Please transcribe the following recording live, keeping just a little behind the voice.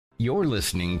You're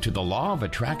listening to the Law of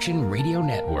Attraction Radio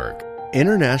Network.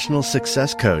 International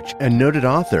success coach and noted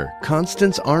author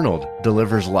Constance Arnold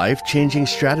delivers life-changing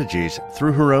strategies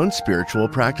through her own spiritual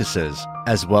practices,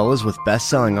 as well as with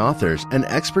best-selling authors and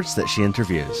experts that she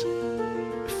interviews.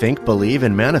 Think, Believe,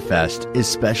 and Manifest is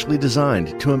specially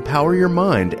designed to empower your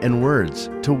mind and words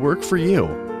to work for you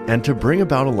and to bring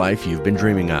about a life you've been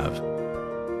dreaming of.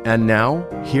 And now,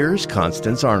 here's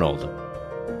Constance Arnold.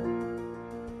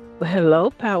 Hello,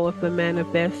 powerful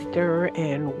manifester,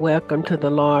 and welcome to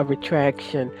the Law of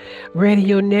Attraction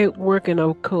Radio Network. And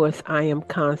of course, I am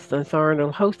Constance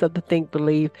Arnold, host of the Think,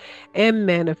 Believe, and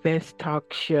Manifest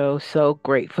talk show. So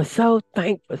grateful, so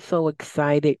thankful, so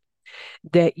excited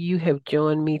that you have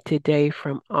joined me today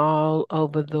from all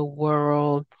over the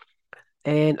world.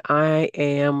 And I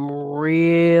am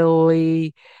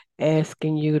really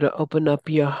asking you to open up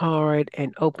your heart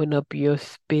and open up your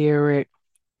spirit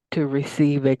to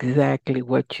receive exactly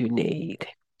what you need.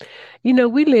 You know,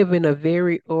 we live in a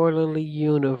very orderly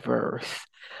universe.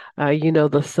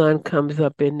 The sun comes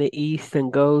up in the east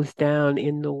and goes down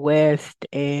in the west.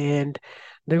 And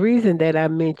the reason that I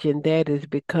mention that is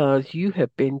because you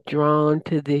have been drawn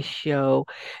to this show.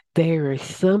 There is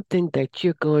something that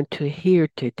you're going to hear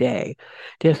today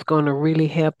that's going to really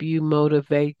help you,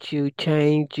 motivate you,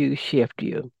 change you, shift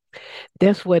you.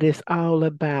 That's what it's all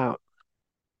about.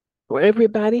 Well,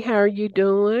 everybody, how are you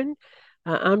doing?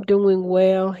 I'm doing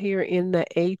well here in the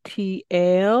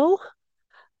ATL.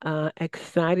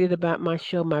 Excited about my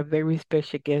show. My very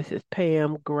special guest is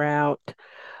Pam Grout,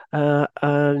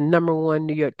 number one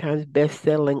New York Times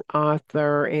best-selling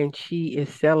author, and she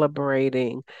is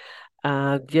celebrating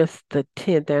just the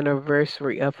 10th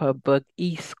anniversary of her book,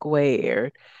 E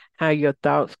Squared, How Your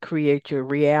Thoughts Create Your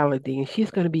Reality. And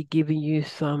she's going to be giving you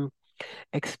some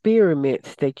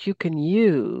experiments that you can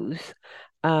use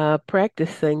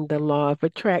practicing the law of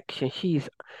attraction. She's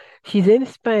in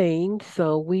Spain,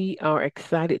 so we are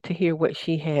excited to hear what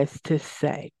she has to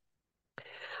say.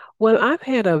 Well, I've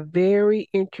had a very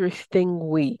interesting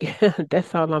week.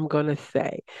 That's all I'm going to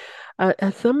say.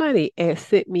 Somebody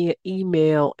sent me an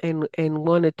email and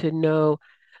wanted to know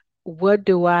what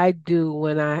do I do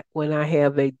when I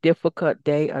have a difficult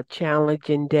day, a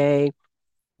challenging day,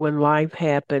 when life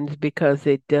happens, because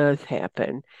it does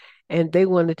happen. And they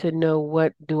wanted to know,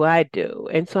 what do I do?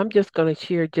 And so I'm just going to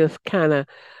share just kind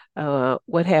of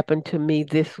what happened to me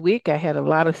this week. I had a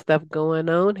lot of stuff going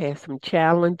on, had some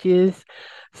challenges,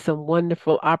 some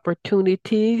wonderful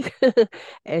opportunities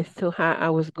as to how I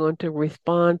was going to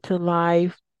respond to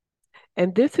life.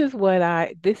 And this is what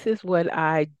I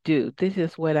do. This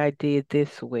is what I did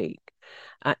this week.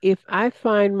 If I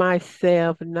find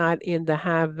myself not in the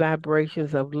high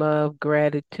vibrations of love,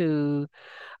 gratitude,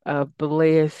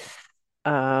 bliss,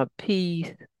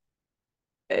 peace,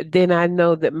 then I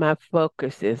know that my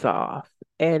focus is off.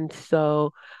 And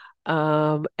so,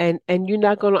 and you're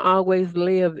not going to always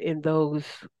live in those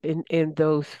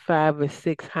 5 or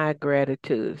 6 high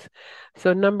gratitudes.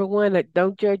 So number one,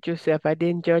 don't judge yourself. I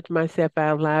didn't judge myself. I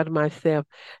allowed myself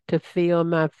to feel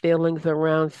my feelings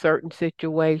around certain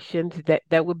situations.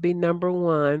 That would be number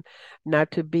one,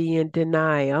 not to be in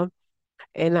denial.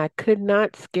 And I could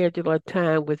not schedule a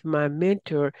time with my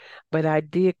mentor, but I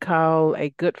did call a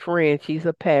good friend. She's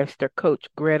a pastor, Coach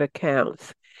Greta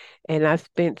Counts. And I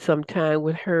spent some time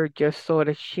with her just sort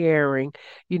of sharing.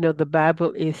 You know, the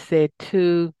Bible is said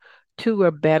two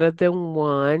are better than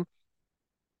one.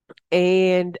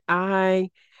 And I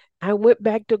went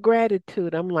back to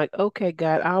gratitude. I'm like, okay,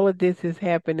 God, all of this is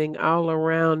happening all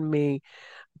around me,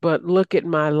 but look at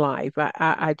my life.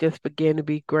 I just began to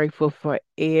be grateful for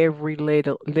every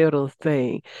little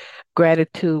thing.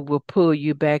 Gratitude will pull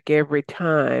you back every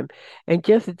time. And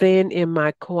just then in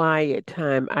my quiet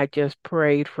time, I just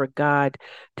prayed for God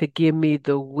to give me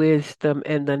the wisdom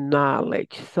and the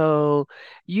knowledge. So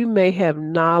you may have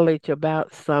knowledge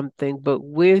about something, but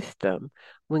wisdom,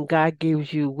 when God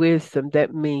gives you wisdom,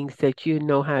 that means that you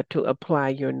know how to apply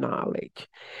your knowledge.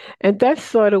 And that's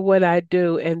sort of what I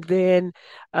do. And then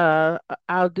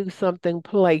I'll do something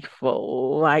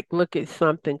playful, like look at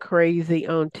something crazy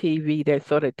on TV that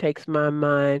sort of takes my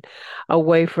mind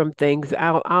away from things.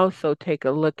 I'll also take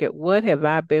a look at what have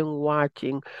I been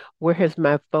watching? Where has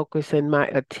my focus and my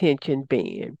attention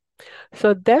been?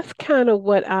 So that's kind of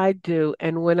what I do.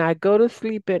 And when I go to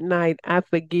sleep at night, I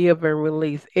forgive and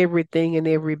release everything and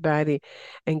everybody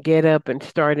and get up and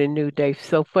start a new day.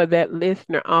 So for that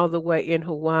listener all the way in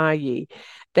Hawaii,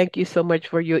 thank you so much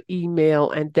for your email.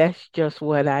 And that's just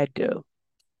what I do.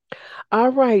 All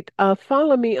right.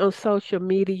 Follow me on social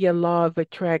media, Law of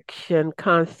Attraction,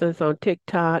 Constance on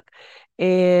TikTok,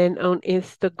 And on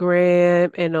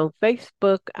Instagram and on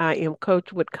Facebook, I am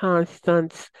Coach with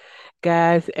Constance,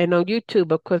 guys. And on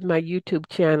YouTube, of course, my YouTube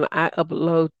channel, I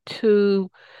upload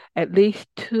at least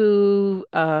two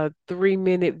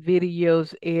 3-minute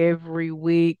videos every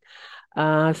week.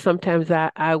 Sometimes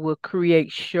I will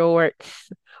create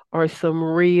shorts or some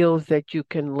reels that you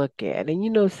can look at.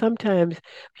 And sometimes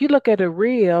if you look at a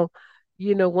reel,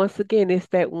 once again, it's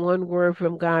that one word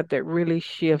from God that really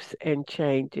shifts and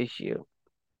changes you.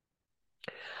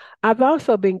 I've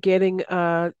also been getting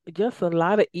just a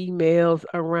lot of emails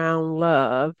around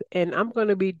love, and I'm going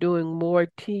to be doing more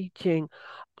teaching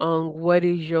on what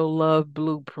is your love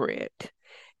blueprint.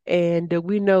 And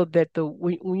we know that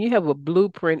when you have a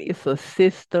blueprint, it's a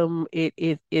system,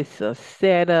 it's a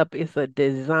setup, it's a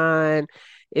design,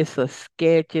 it's a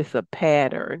sketch, it's a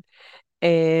pattern.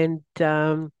 And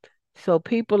so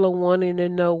people are wanting to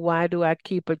know, why do I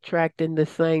keep attracting the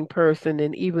same person?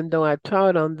 And even though I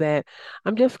taught on that,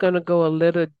 I'm just going to go a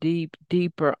little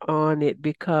deeper on it,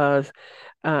 because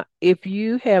if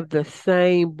you have the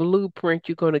same blueprint,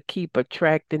 you're going to keep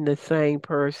attracting the same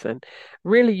person.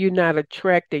 Really, you're not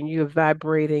attracting, you're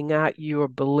vibrating out your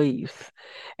beliefs.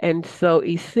 And so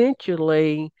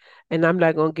essentially, and I'm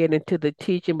not going to get into the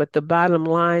teaching, but the bottom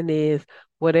line is,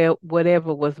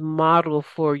 whatever was modeled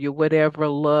for you, whatever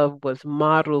love was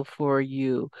modeled for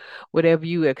you, whatever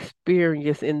you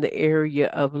experience in the area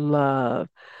of love,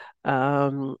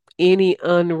 any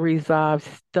unresolved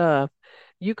stuff,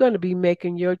 you're going to be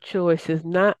making your choices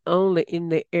not only in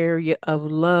the area of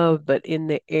love, but in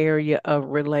the area of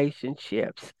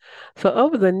relationships. So,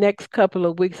 over the next couple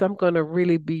of weeks, I'm going to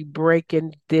really be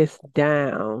breaking this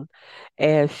down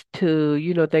as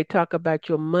to, they talk about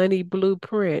your money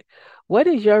blueprint. What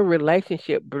is your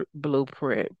relationship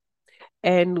blueprint?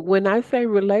 And when I say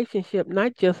relationship,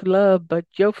 not just love, but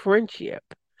your friendship,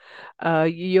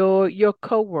 your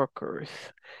coworkers.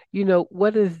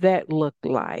 What does that look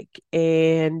like?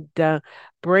 And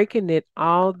breaking it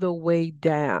all the way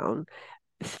down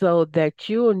so that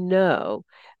you'll know.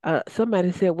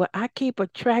 Somebody said, "Well, I keep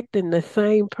attracting the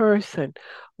same person."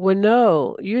 Well,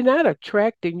 no, you're not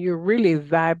attracting, you're really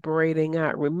vibrating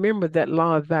out. Remember that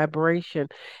law of vibration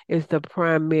is the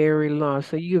primary law.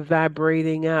 So you're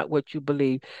vibrating out what you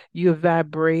believe, you're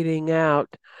vibrating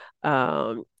out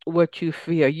what you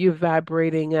feel, you're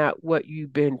vibrating out what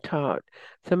you've been taught.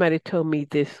 Somebody told me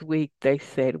this week, they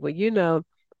said, "Well,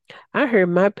 I heard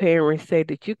my parents say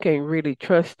that you can't really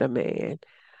trust a man."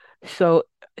 So,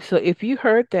 so if you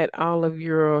heard that all of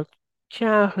your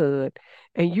childhood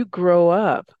and you grow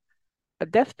up,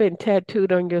 that's been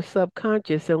tattooed on your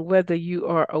subconscious, and whether you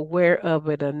are aware of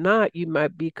it or not, you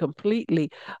might be completely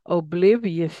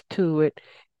oblivious to it.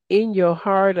 In your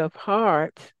heart of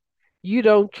hearts, you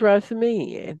don't trust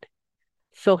men.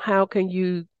 So how can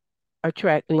you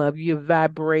attract love? You're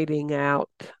vibrating out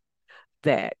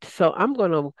that. So I'm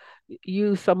going to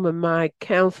use some of my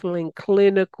counseling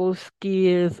clinical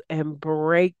skills and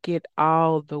break it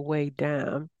all the way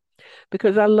down,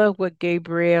 because I love what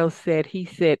Gabriel said. He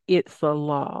said, it's a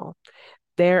law.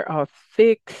 There are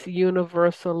fixed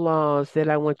universal laws that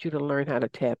I want you to learn how to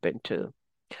tap into.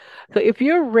 So if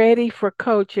you're ready for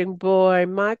coaching, boy,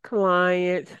 my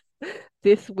clients,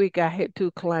 this week I had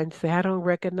two clients say, I don't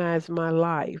recognize my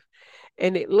life.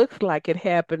 And it looks like it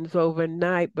happens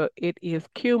overnight, but it is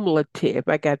cumulative.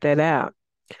 I got that out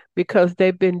because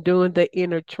they've been doing the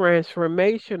inner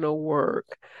transformational work.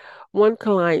 One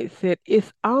client said,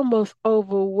 it's almost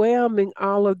overwhelming,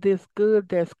 all of this good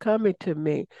that's coming to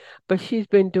me. But she's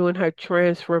been doing her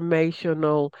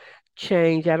transformational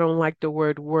change. I don't like the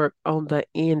word work on the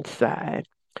inside.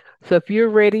 So if you're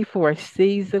ready for a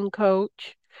seasoned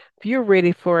coach, if you're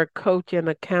ready for a coach and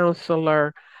a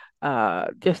counselor,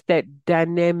 just that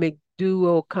dynamic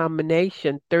duo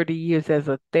combination, 30 years as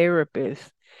a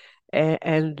therapist,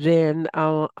 and then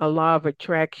a law of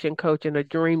attraction coach and a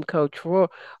dream coach for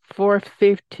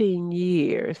 15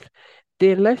 years,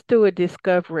 then let's do a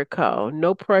discovery call.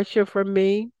 No pressure from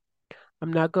me.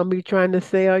 I'm not going to be trying to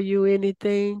sell you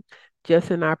anything,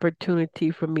 just an opportunity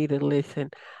for me to listen.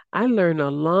 I learned a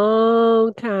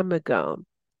long time ago,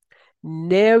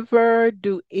 never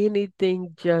do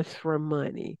anything just for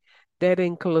money. That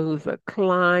includes a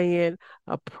client,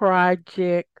 a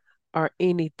project, or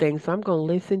anything. So I'm going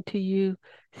to listen to you,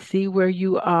 see where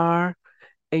you are,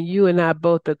 and you and I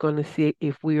both are going to see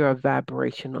if we are a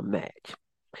vibrational match.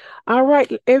 All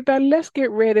right, everybody, let's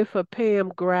get ready for Pam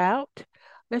Grout.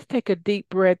 Let's take a deep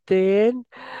breath in.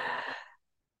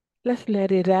 Let's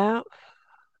let it out.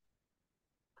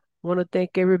 Want to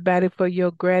thank everybody for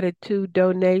your gratitude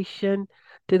donation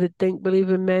to the Think, Believe,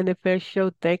 and Manifest show.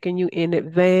 Thanking you in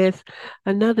advance.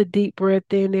 Another deep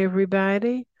breath in,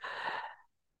 everybody.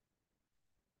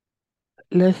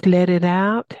 Let's let it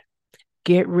out.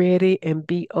 Get ready and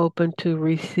be open to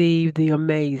receive the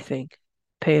amazing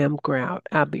Pam Grout.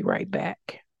 I'll be right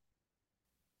back.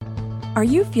 Are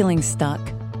you feeling stuck?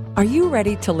 Are you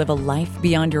ready to live a life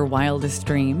beyond your wildest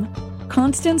dream?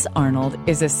 Constance Arnold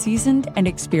is a seasoned and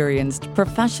experienced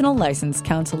professional licensed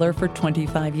counselor for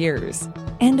 25 years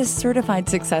and a certified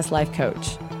success life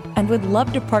coach, and would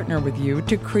love to partner with you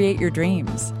to create your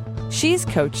dreams. She's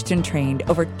coached and trained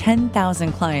over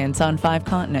 10,000 clients on 5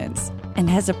 continents and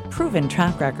has a proven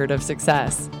track record of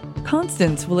success.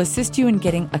 Constance will assist you in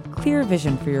getting a clear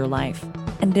vision for your life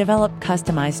and develop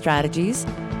customized strategies,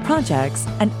 projects,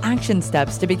 and action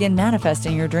steps to begin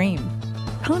manifesting your dream.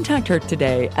 Contact her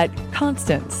today at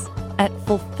Constance at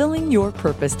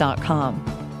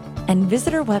fulfillingyourpurpose.com and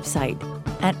visit her website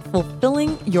at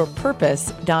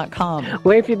fulfillingyourpurpose.com.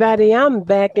 Well, everybody, I'm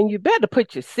back, and you better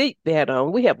put your seatbelt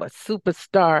on. We have a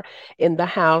superstar in the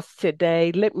house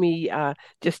today. Let me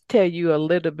just tell you a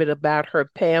little bit about her.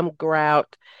 Pam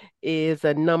Grout is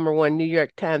a #1 New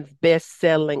York Times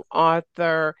best-selling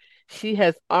author. She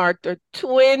has authored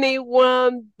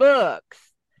 21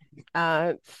 books.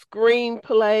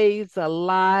 Screenplays, a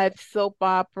live soap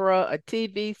opera, a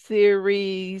TV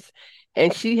series,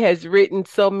 and she has written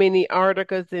so many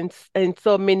articles in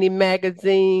so many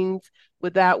magazines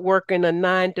without working a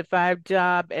 9 to 5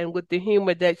 job. And with the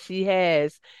humor that she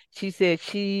has, she said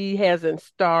she hasn't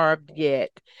starved yet.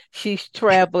 She's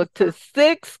traveled to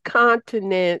 6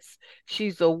 continents.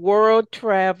 She's a world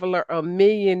traveler, a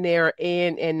millionaire,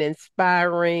 and an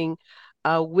inspiring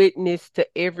witness to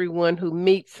everyone who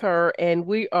meets her. And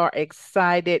we are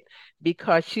excited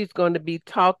because she's going to be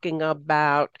talking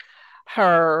about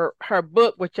her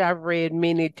book, which I've read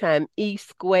many times, E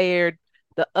Squared,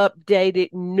 the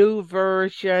updated new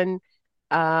version,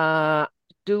 uh,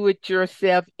 do it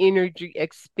yourself energy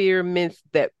experiments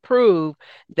that prove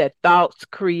that thoughts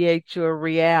create your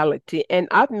reality. And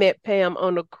I've met Pam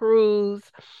on a cruise,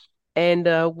 and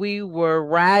we were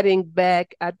riding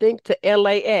back, I think, to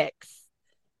LAX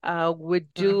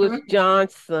with Jules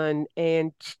Johnson.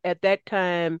 And at that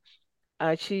time,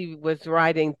 she was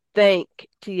writing Thank,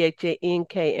 Thank,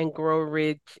 and Grow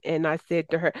Rich. And I said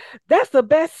to her, that's a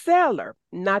bestseller.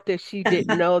 Not that she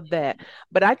didn't know that,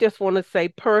 but I just want to say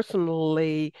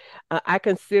personally, I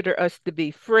consider us to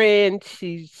be friends.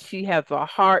 She has a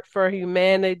heart for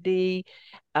humanity,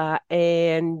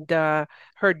 and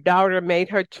her daughter made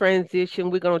her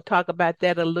transition. We're going to talk about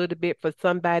that a little bit for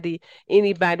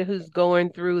anybody who's going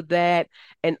through that,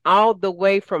 and all the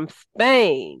way from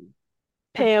Spain.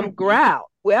 Pam Grout,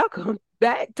 welcome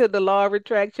back to the Law of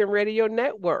Attraction Radio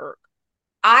Network.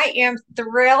 I am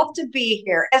thrilled to be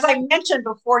here. As I mentioned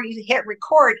before you hit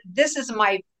record, this is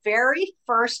my very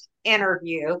first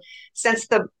interview since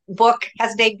the book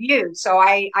has debuted. So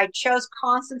I chose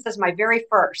Constance as my very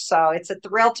first. So it's a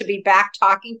thrill to be back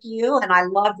talking to you. And I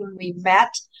loved when we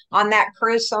met on that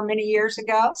cruise so many years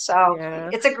ago. So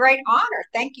It's a great honor.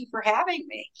 Thank you for having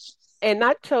me. And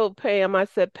I told Pam, I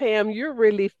said, Pam, you're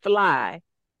really fly.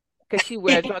 Because she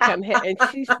wears all kind of hair. And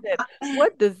she said,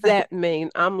 what does that mean?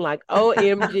 I'm like,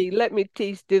 OMG, let me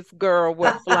teach this girl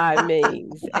what fly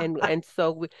means. And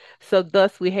so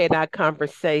thus we had our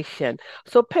conversation.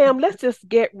 So Pam, let's just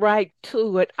get right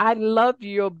to it. I love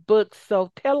your book.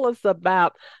 So tell us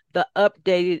about the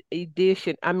updated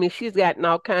edition. I mean, she's gotten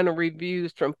all kind of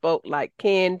reviews from folk like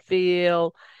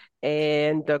Canfield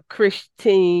and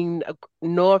Christine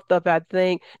Northup, I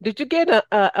think. Did you get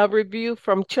a review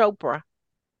from Chopra?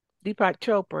 Deepak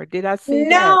Chopra. Did I see that?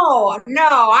 No.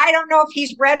 I don't know if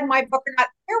he's read my book or not.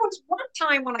 There was one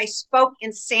time when I spoke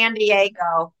in San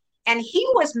Diego, and he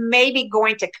was maybe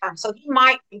going to come, so he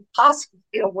might be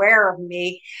possibly aware of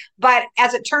me. But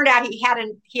as it turned out, he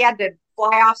had to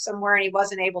fly off somewhere, and he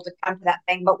wasn't able to come to that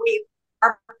thing. But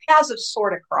our paths have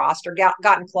sort of crossed or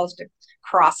gotten close to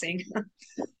crossing.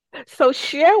 So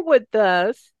share with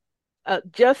us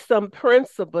just some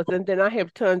principles, and then I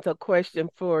have tons of questions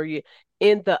for you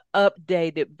in the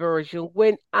updated version.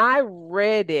 When I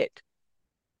reread it,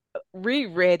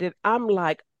 I'm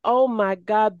like, oh my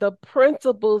God, the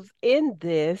principles in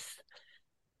this,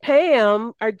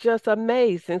 Pam, are just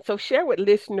amazing. So share with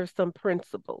listeners some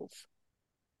principles.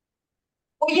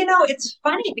 Well, it's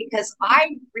funny because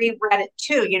I reread it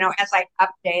too, as I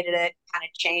updated it, kind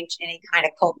of changed any kind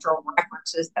of cultural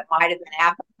references that might have been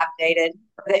updated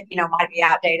or that, might be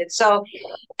outdated. So,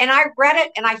 and I read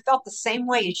it and I felt the same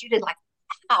way as you did, like,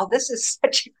 wow, this is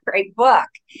such a great book.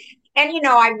 And,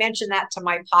 I mentioned that to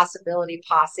my possibility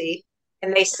posse.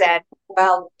 And they said,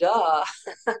 well, duh.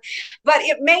 But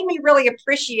it made me really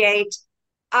appreciate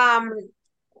um,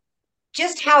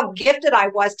 just how gifted I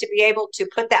was to be able to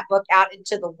put that book out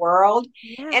into the world.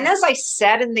 Yeah. And as I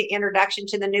said in the introduction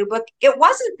to the new book, it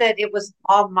wasn't that it was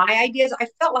all my ideas. I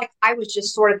felt like I was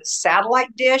just sort of a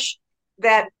satellite dish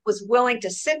that was willing to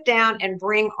sit down and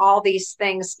bring all these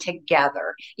things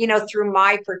together, through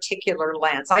my particular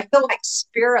lens. I feel like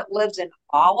spirit lives in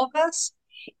all of us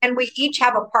and we each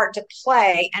have a part to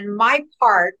play. And my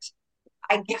part,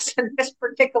 I guess, in this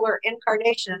particular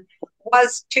incarnation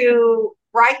was to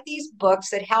write these books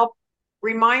that help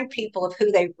remind people of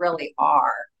who they really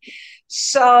are.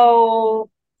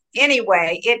 So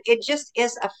anyway, it just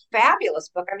is a fabulous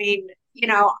book. I mean,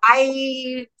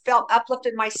 I felt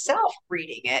uplifted myself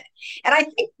reading it. And I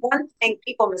think one thing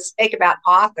people mistake about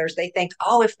authors, they think,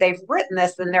 oh, if they've written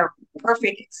this, then they're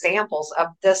perfect examples of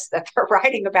this that they're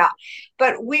writing about.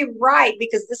 But we write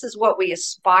because this is what we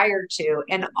aspire to.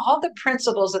 And all the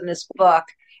principles in this book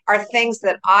are things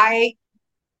that I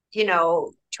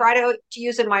try to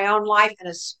use in my own life and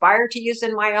aspire to use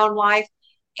in my own life.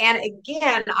 And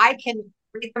again, I can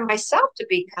read them myself to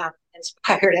become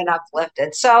inspired and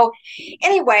uplifted. So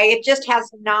anyway, it just has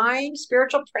 9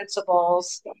 spiritual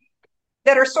principles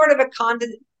that are sort of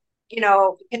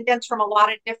condensed from a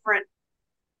lot of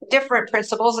different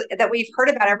principles that we've heard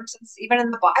about ever since, even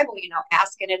in the Bible,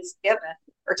 ask and it is given,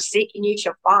 or seeking you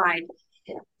shall find.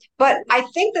 But I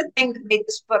think the thing that made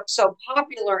this book so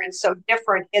popular and so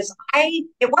different is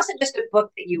it wasn't just a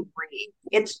book that you read.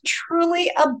 It's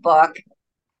truly a book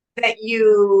that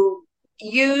you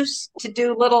use to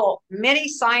do little mini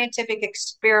scientific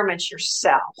experiments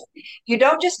yourself. You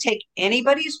don't just take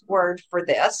anybody's word for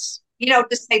this, to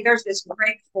say there's this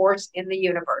great force in the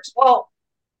universe. Well,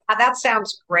 that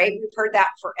sounds great. We've heard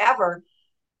that forever,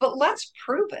 but let's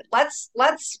prove it. Let's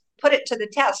put it to the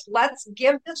test. Let's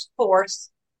give this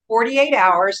force 48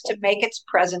 hours to make its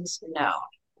presence known.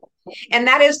 And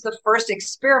that is the first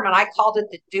experiment. I called it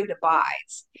the dude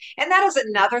abides. And that is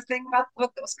another thing about the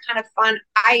book that was kind of fun.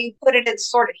 I put it in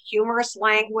sort of humorous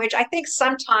language. I think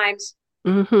sometimes,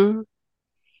 Mm-hmm.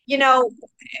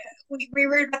 we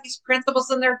read about these principles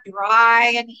and they're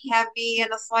dry and heavy and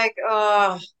it's like,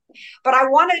 but I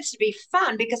wanted it to be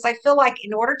fun because I feel like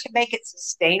in order to make it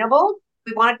sustainable,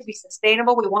 we want it to be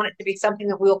sustainable. We want it to be something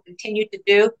that we'll continue to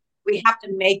do. We have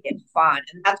to make it fun.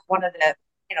 And that's one of the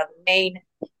main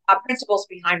principles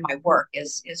behind my work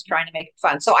is trying to make it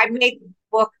fun. So I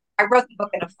wrote the book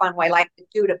in a fun way, like the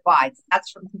dude abides. That's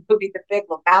from the movie The Big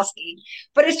Lebowski.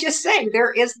 But it's just saying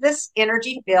there is this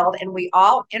energy field and we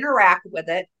all interact with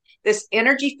it. This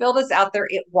energy field is out there.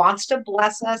 It wants to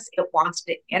bless us. It wants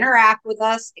to interact with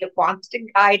us. It wants to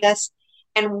guide us.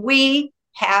 And we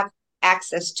have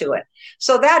access to it.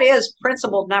 So that is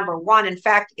principle number 1. In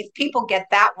fact, if people get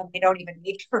that one, they don't even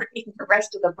need to read the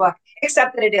rest of the book,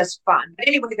 except that it is fun. But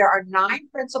anyway, there are 9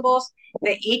 principles.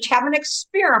 They each have an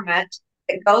experiment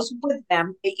that goes with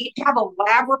them. They each have a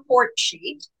lab report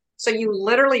sheet. So you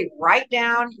literally write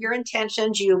down your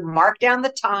intentions, you mark down the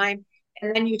time,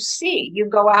 and then you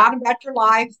go out about your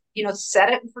life,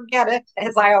 set it and forget it,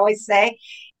 as I always say,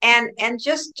 and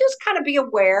just kind of be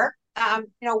aware,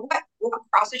 what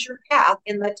crosses your path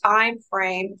in the time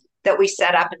frame that we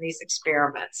set up in these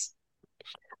experiments.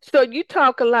 So you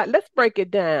talk a lot. Let's break it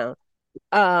down.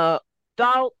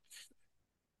 Thoughts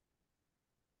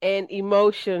and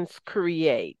emotions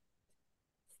create.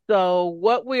 So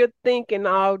what we're thinking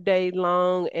all day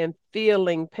long and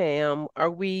feeling, Pam, are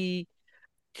we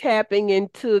tapping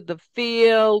into the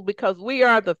field? Because we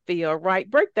are the field, right?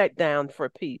 Break that down for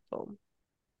people.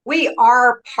 We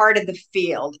are part of the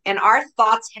field and our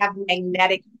thoughts have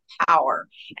magnetic power.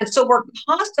 And so we're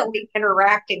constantly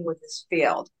interacting with this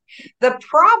field. The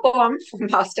problem for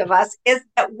most of us is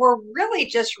that we're really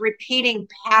just repeating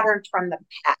patterns from the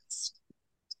past.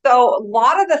 So a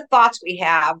lot of the thoughts we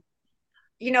have,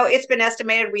 it's been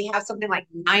estimated we have something like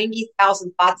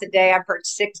 90,000 thoughts a day. I've heard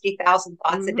 60,000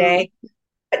 thoughts a day.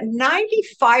 But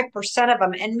 95% of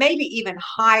them, and maybe even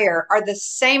higher, are the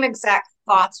same exact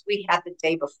thoughts we had the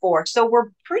day before. So we're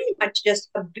pretty much just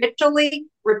habitually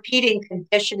repeating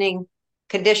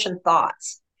conditioned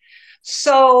thoughts.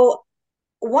 So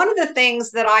one of the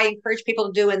things that I encourage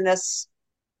people to do in this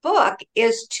book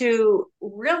is to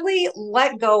really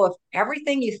let go of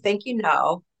everything you think you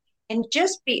know and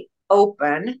just be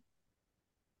open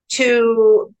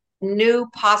to new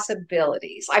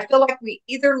possibilities. I feel like we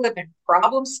either live in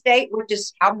problem state, which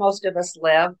is how most of us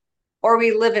live, or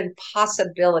we live in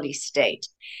possibility state.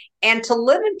 And to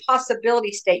live in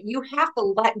possibility state, you have to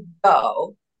let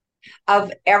go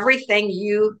of everything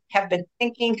you have been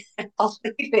thinking and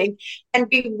believing, and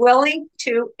be willing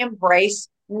to embrace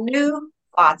new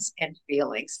thoughts and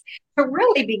feelings, to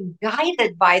really be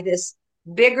guided by this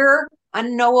bigger,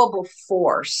 unknowable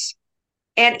force.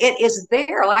 And it is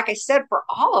there, like I said, for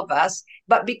all of us,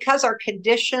 but because our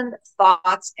conditioned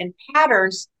thoughts and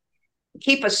patterns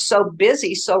keep us so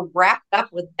busy, so wrapped up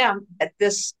with them, that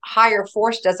this higher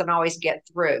force doesn't always get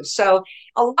through. So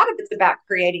a lot of it's about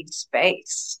creating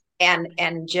space and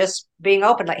just being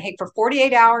open, like, hey, for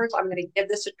 48 hours, I'm going to give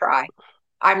this a try.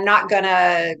 I'm not going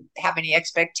to have any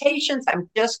expectations. I'm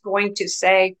just going to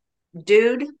say,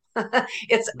 dude,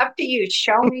 it's up to you.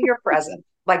 Show me your present.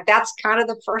 Like, that's kind of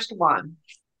the first one.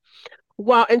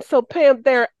 Wow. And so, Pam,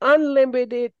 there are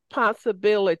unlimited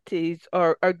possibilities,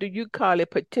 or do you call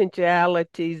it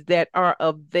potentialities that are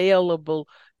available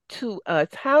to us?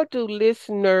 How do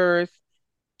listeners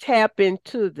tap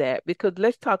into that? Because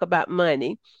let's talk about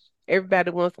money.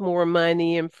 Everybody wants more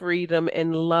money and freedom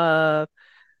and love.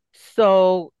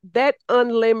 So that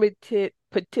unlimited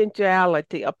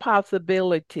potentiality of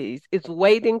possibilities is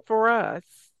waiting for us.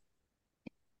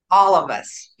 All of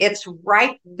us. It's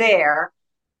right there.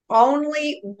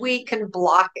 Only we can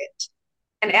block it.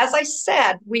 And as I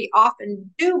said, we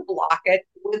often do block it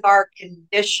with our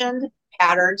conditioned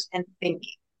patterns and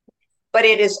thinking. But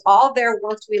it is all there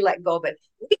once we let go of it.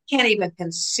 We can't even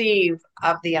conceive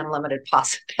of the unlimited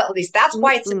possibilities. That's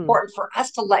why it's important for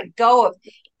us to let go of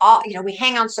all, we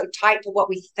hang on so tight to what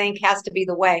we think has to be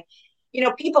the way.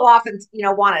 People often,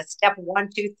 want to step 1,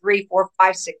 2, 3, 4,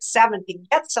 5, 6, 7 to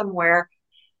get somewhere.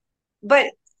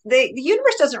 But the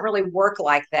universe doesn't really work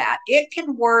like that. It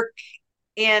can work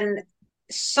in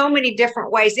so many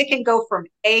different ways. It can go from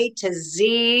A to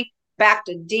Z, back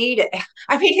to D to,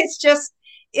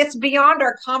 it's beyond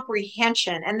our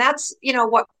comprehension. And that's,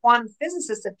 what quantum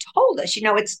physicists have told us.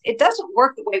 It doesn't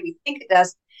work the way we think it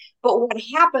does. But what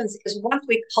happens is once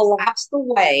we collapse the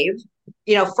wave,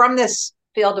 from this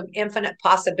field of infinite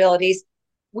possibilities,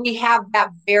 we have that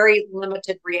very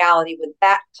limited reality with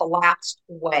that collapsed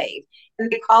wave.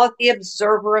 And they call it the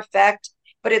observer effect,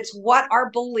 but it's what our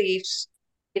beliefs,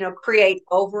 create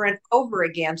over and over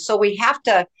again. So we have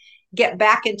to get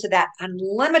back into that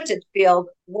unlimited field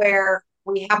where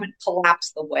we haven't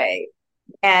collapsed the wave.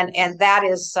 And that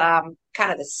is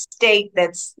kind of the state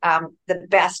that's the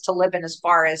best to live in as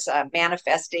far as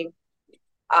manifesting,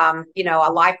 a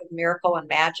life of miracle and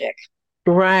magic.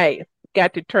 Right.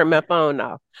 Got to turn my phone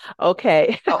off.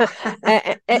 Okay. Oh.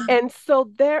 And so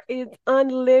there is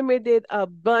unlimited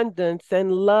abundance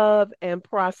and love and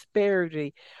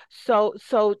prosperity. So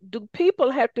do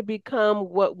people have to become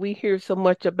what we hear so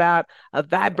much about, a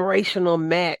vibrational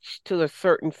match to a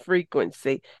certain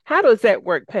frequency? How does that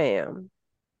work, Pam?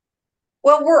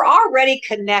 Well, we're already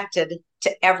connected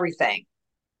to everything.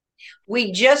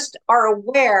 We just are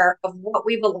aware of what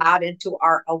we've allowed into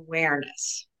our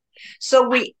awareness. So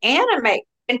we animate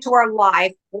into our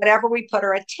life whatever we put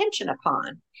our attention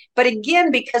upon. But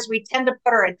again, because we tend to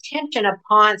put our attention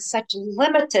upon such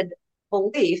limited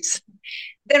beliefs,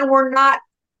 then we're not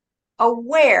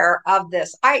aware of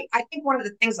this. I think one of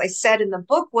the things I said in the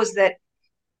book was that,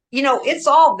 it's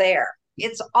all there.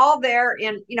 It's all there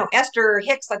in, Esther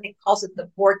Hicks, I think, calls it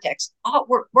the vortex.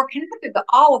 We're connected to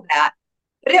all of that.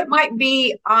 But it might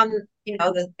be on,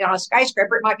 on a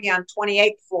skyscraper, it might be on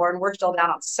 28th floor, and we're still down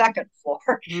on second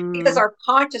floor because our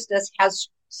consciousness has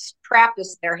trapped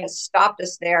us there, has stopped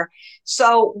us there.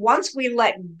 So once we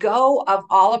let go of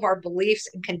all of our beliefs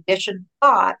and conditioned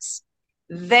thoughts,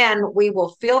 then we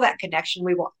will feel that connection.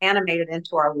 We will animate it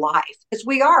into our life because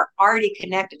we are already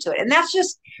connected to it. And that's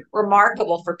just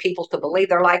remarkable for people to believe.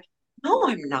 They're like, no,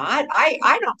 I'm not.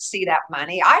 I don't see that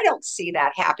money. I don't see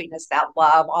that happiness, that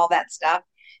love, all that stuff.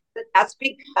 But that's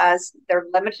because their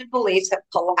limited beliefs have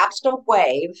collapsed the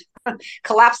wave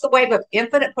of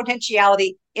infinite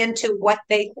potentiality into what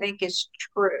they think is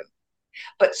true.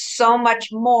 But so much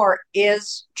more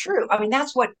is true. I mean,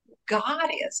 that's what God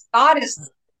is. God is,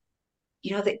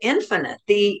 the infinite,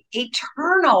 the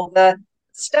eternal, the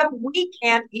stuff we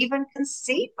can't even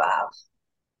conceive of.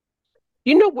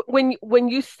 When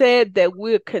you said that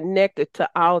we're connected to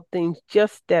all things,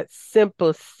 just that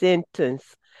simple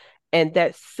sentence and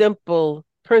that simple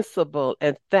principle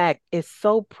and fact is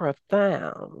so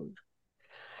profound.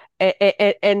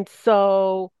 And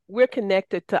so we're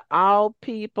connected to all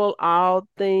people, all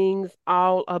things,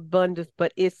 all abundance,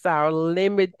 but it's our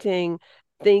limiting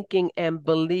thinking and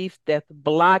beliefs that's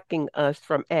blocking us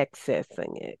from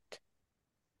accessing it.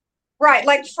 Right.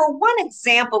 Like, for one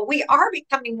example, we are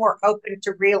becoming more open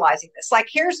to realizing this. Like,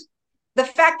 here's the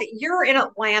fact that you're in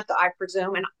Atlanta, I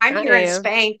presume, and I'm here in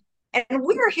Spain. And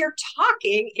we're here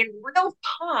talking in real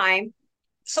time.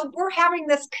 So we're having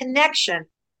this connection.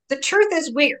 The truth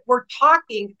is we're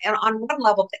talking and on one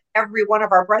level to every one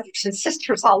of our brothers and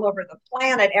sisters all over the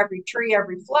planet, every tree,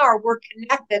 every flower, we're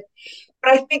connected.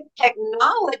 But I think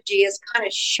technology is kind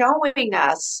of showing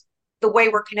us the way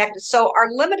we're connected. So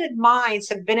our limited minds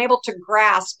have been able to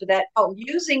grasp that, oh,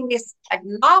 using this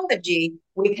technology,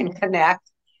 we can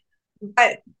connect.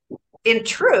 But in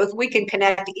truth, we can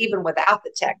connect even without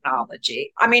the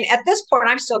technology. I mean, at this point,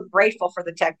 I'm so grateful for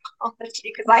the technology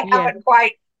because I haven't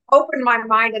quite opened my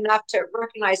mind enough to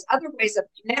recognize other ways of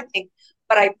connecting.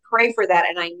 But I pray for that.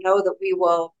 And I know that we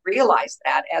will realize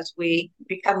that as we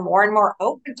become more and more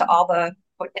open to all the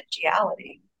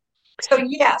potentiality. So,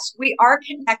 yes, we are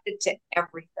connected to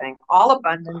everything, all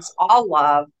abundance, all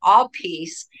love, all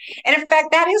peace. And in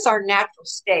fact, that is our natural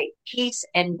state, peace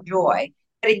and joy.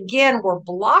 But again, we're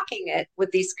blocking it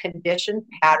with these conditioned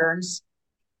patterns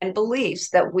and beliefs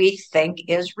that we think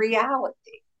is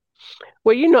reality.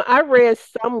 Well, I read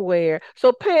somewhere.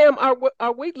 So, Pam,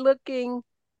 are we looking?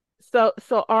 So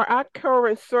are our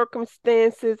current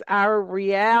circumstances our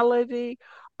reality,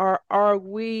 or are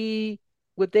we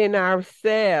within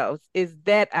ourselves? Is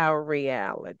that our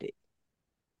reality?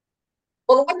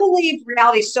 Well, I believe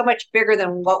reality is so much bigger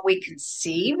than what we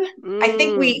conceive. I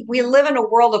think we live in a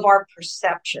world of our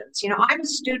perceptions. I'm a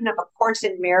student of A Course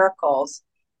in Miracles,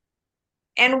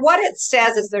 and what it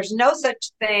says is there's no such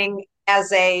thing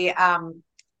as a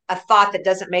thought that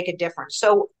doesn't make a difference.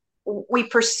 So we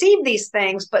perceive these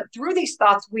things, but through these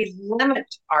thoughts, we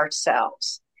limit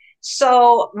ourselves.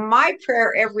 So my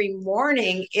prayer every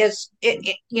morning is,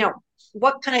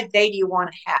 what kind of day do you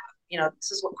want to have?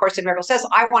 This is what Course in Miracles says.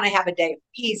 I want to have a day of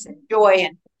peace and joy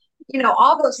and,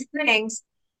 all those things.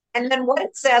 And then what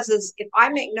it says is, if I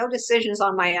make no decisions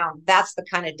on my own, that's the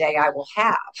kind of day I will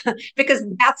have, because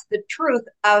that's the truth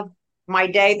of my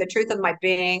day, the truth of my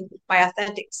being, my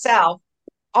authentic self.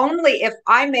 Only if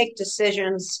I make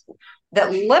decisions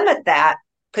that limit that,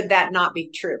 could that not be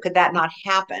true? Could that not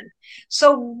happen?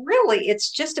 So really,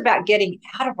 it's just about getting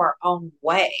out of our own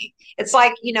way. It's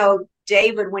like,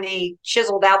 David, when he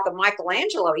chiseled out the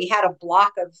Michelangelo, he had a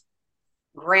block of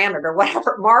granite or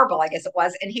whatever, marble, I guess it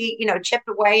was. And he, chipped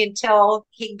away until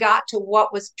he got to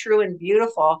what was true and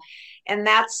beautiful. And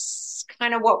that's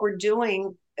kind of what we're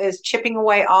doing, is chipping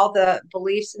away all the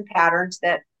beliefs and patterns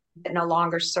that no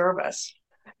longer serve us.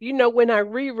 When I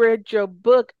reread your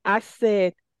book, I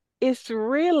said, it's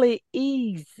really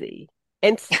easy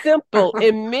and simple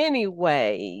in many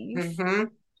ways,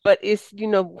 but it's,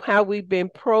 how we've been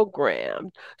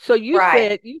programmed. So you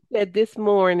said this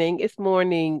morning, you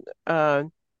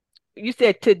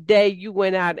said today you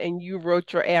went out and you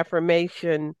wrote your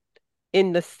affirmation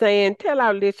in the sand. Tell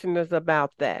our listeners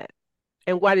about that.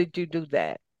 And why did you do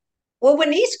that? Well,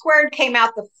 when E Squared came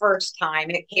out the first time,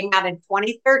 it came out in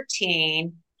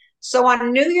 2013. So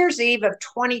on New Year's Eve of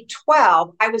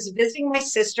 2012, I was visiting my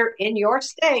sister in your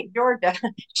state, Georgia.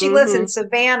 She lives in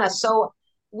Savannah. So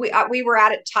we were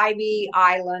out at Tybee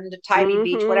Island, Tybee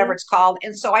Beach, whatever it's called.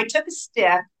 And so I took a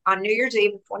stick on New Year's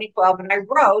Eve of 2012 and I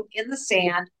wrote in the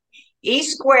sand, E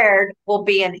Squared will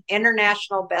be an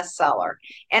international bestseller.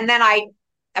 And then I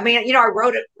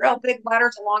wrote it real big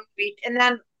letters along the beach. And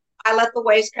then I let the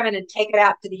waves come in and take it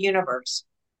out to the universe.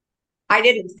 I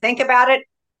didn't think about it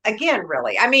again,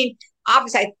 really. I mean,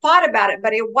 obviously I thought about it,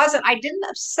 but I didn't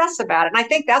obsess about it. And I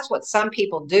think that's what some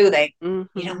people do. They,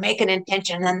 make an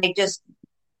intention and then they just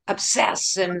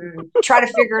obsess and try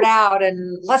to figure it out.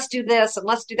 And let's do this and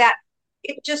let's do that.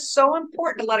 It's just so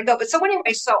important to let it go. But so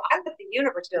anyway, so I let the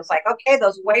universe do it. It's like, okay,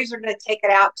 those waves are going to take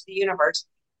it out to the universe.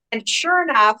 And sure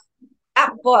enough,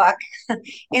 that book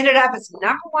ended up as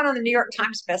 #1 on the New York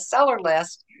Times bestseller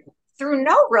list through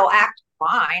no real act of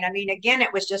mine. I mean, again,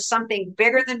 it was just something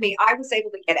bigger than me. I was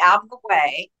able to get out of the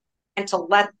way and to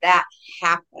let that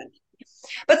happen.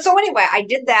 But so anyway, I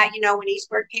did that, when E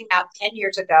Squared came out 10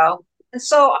 years ago. And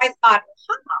so I thought,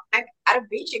 I'm at a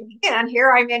beach again.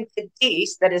 Here I'm in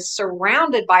Cadiz that is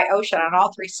surrounded by ocean on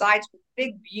all three sides with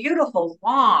big, beautiful,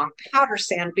 long powder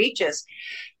sand beaches.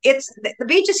 The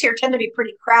beaches here tend to be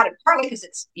pretty crowded, partly because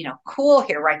it's, cool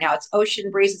here right now. It's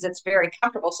ocean breezes. It's very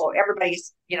comfortable. So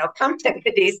everybody's, come to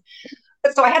Cadiz.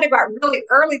 But so I had to go out really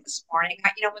early this morning.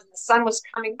 When the sun was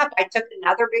coming up, I took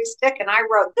another big stick and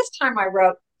this time I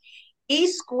wrote E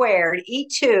Squared,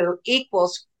 E2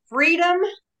 equals freedom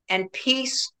and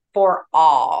peace for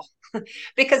all.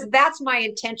 Because that's my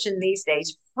intention these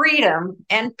days, freedom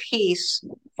and peace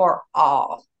for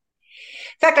all.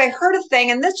 In fact, I heard a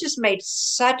thing, and this just made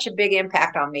such a big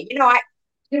impact on me.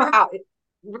 How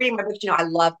reading my book, I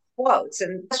love quotes.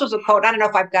 And this was a quote. I don't know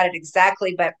if I've got it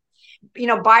exactly, but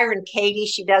Byron Katie,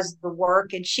 she does the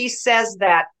work, and she says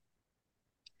that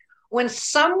when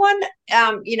someone,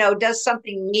 does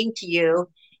something mean to you,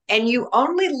 and you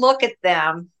only look at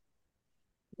them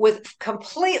with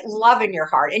complete love in your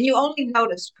heart, and you only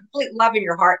notice complete love in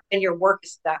your heart, and your work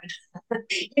is done.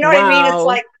 You know what I mean? It's Wow.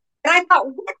 like, and I thought,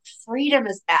 what freedom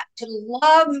is that to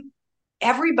love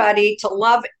everybody, to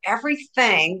love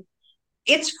everything?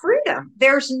 It's freedom.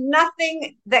 There's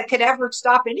nothing that could ever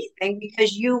stop anything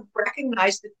because you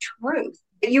recognize the truth.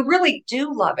 You really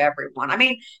do love everyone. I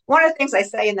mean, one of the things I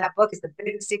say in that book is the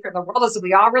biggest secret in the world is that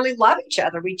we all really love each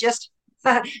other. We just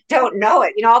don't know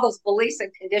it. All those beliefs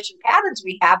and conditioned patterns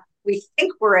we have, we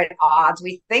think we're at odds.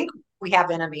 We think we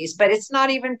have enemies, but it's not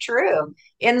even true.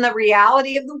 In the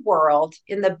reality of the world,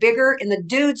 in the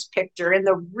dude's picture, in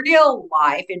the real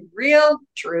life, in real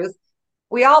truth,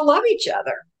 we all love each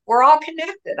other. We're all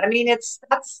connected. I mean, that's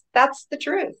the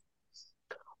truth.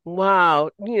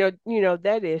 Wow,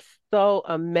 that is so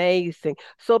amazing.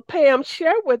 So Pam,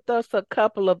 share with us a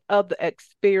couple of other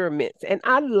experiments. And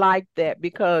I like that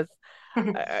because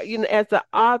as an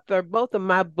author, both of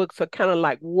my books are kind of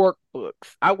like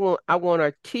workbooks. I want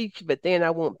to teach, but then I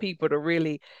want people to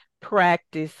really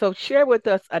practice. So share with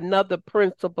us another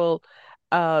principle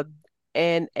uh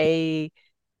and a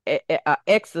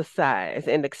exercise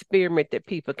and experiment that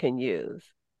people can use.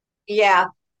 Yeah.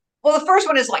 Well, the first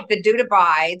one is like the dude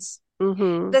abides.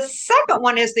 Mm-hmm. The second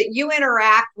one is that you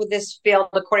interact with this field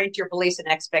according to your beliefs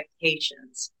and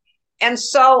expectations. And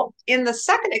so in the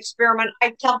second experiment,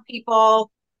 I tell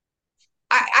people,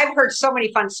 I've heard so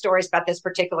many fun stories about this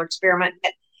particular experiment.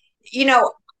 You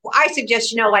know, I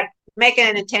suggest, like making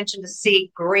an intention to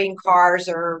see green cars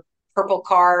or purple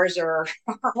cars or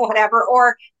whatever,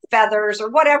 or feathers or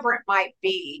whatever it might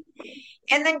be.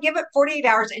 And then give it 48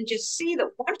 hours and just see that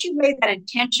once you've made that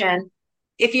intention,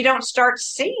 if you don't start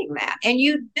seeing that, and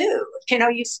you do,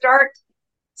 you start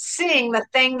seeing the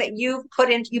thing that you've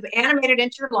animated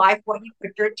into your life, what you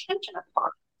put your attention upon.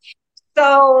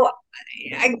 So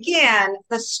again,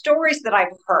 the stories that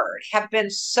I've heard have been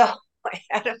so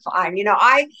edifying.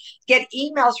 I get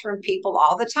emails from people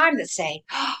all the time that say,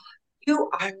 oh,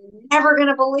 you are never going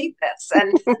to believe this.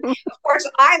 And of course,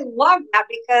 I love that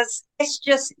because it's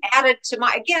just added to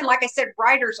again, like I said,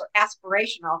 writers are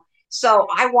aspirational. So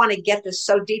I want to get this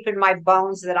so deep in my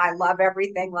bones that I love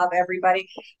everything, love everybody.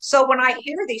 So when I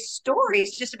hear these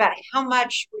stories just about how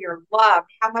much we are loved,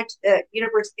 how much the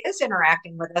universe is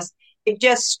interacting with us, it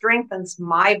just strengthens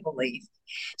my belief.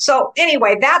 So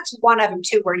anyway, that's one of them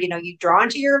too, where, you draw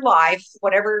into your life,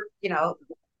 whatever,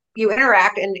 you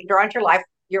interact and draw into your life,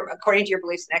 according to your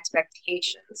beliefs and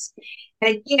expectations.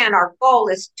 And again, our goal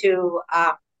is to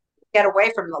get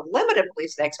away from the limited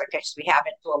beliefs and expectations we have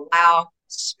and to allow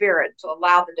spirit, to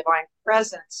allow the divine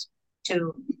presence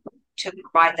to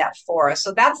provide that for us.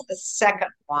 So that's the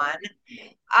second one.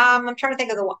 I'm trying to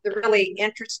think of the really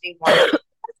interesting one. One of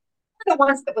the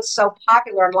ones that was so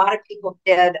popular, a lot of people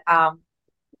did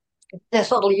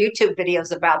this little YouTube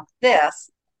videos about this,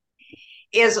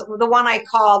 is the one I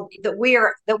called the we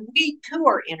too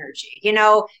are energy.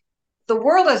 The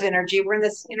world is energy. We're in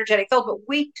this energetic field, but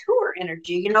we too are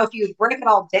energy. If you break it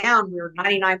all down, we're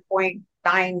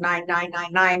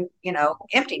 99.99999,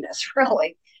 emptiness,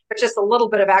 really. There's just a little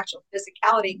bit of actual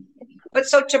physicality. But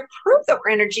so to prove that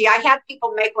we're energy, I had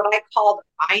people make what I called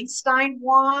Einstein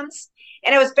wands.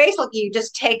 And it was basically you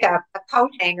just take a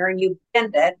coat hanger and you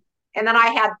bend it. And then I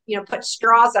had, put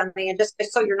straws on the end just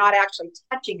so you're not actually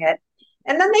touching it.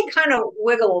 And then they kind of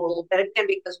wiggle a little bit again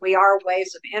because we are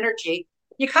waves of energy.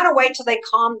 You kind of wait till they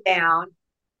calm down.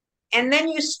 And then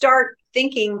you start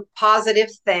thinking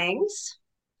positive things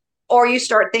or you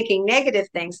start thinking negative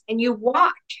things and you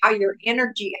watch how your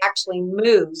energy actually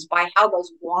moves by how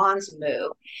those wands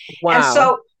move. And Wow.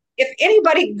 so if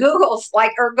anybody Googles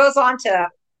or goes on to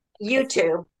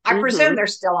YouTube, I presume they're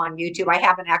still on YouTube. I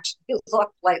haven't actually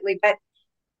looked lately, but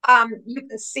you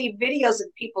can see videos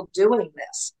of people doing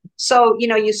this. So,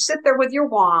 you sit there with your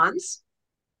wands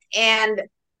and,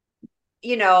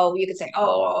 you can say,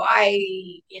 oh,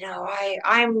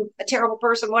 I'm a terrible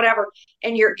person, whatever.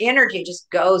 And your energy just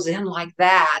goes in like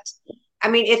that. I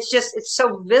mean, it's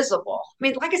so visible. I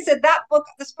mean, like I said,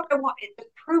 this book, I want to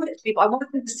prove it to people. I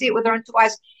want them to see it with their own two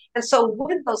eyes. And so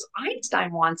with those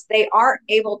Einstein ones, they are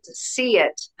able to see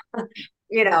it,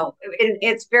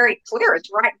 it's very clear.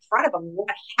 It's right in front of them what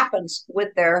happens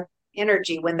with their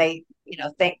energy when they,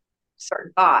 think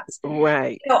certain thoughts.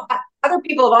 Right. Other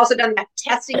people have also done that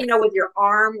testing, with your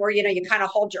arm where, you kind of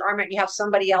hold your arm and you have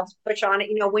somebody else push on it.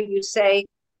 When you say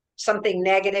something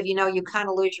negative, you kind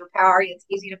of lose your power. It's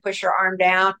easy to push your arm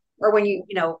down. Or when you,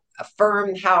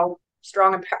 affirm how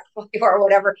strong and powerful you are or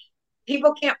whatever,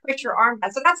 people can't put your arm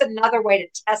down. So that's another way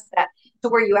to test that to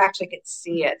where you actually can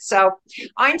see it. So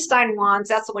Einstein wands,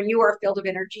 that's when you are a field of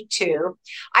energy too.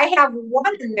 I have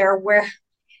one in there where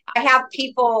I have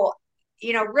people,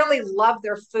 really love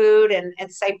their food and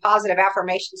say positive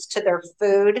affirmations to their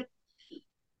food.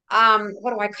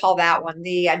 What do I call that one?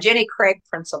 The Jenny Craig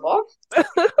principle.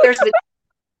 There's the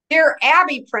Dear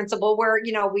Abby principle where,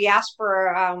 we ask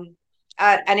for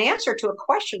an answer to a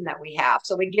question that we have.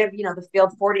 So we give, the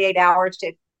field 48 hours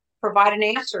to provide an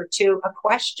answer to a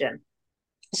question.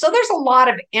 So there's a lot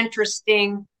of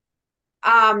interesting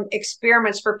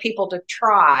experiments for people to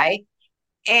try.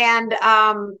 And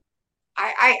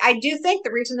I do think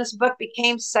the reason this book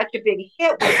became such a big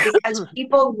hit was because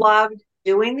people loved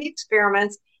doing the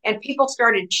experiments and people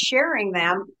started sharing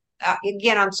them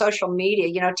again on social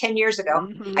media, 10 years ago.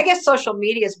 Mm-hmm. I guess social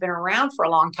media has been around for a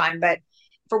long time, but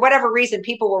for whatever reason,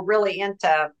 people were really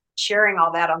into sharing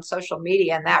all that on social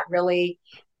media. And that really,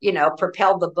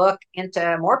 propelled the book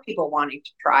into more people wanting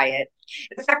to try it.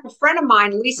 In fact, a friend of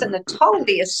mine, Lisa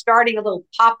Natoli, is starting a little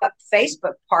pop-up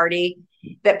Facebook party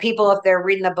that people, if they're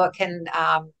reading the book, can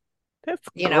can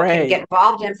get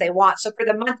involved in if they want. So for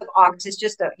the month of August, it's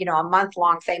just a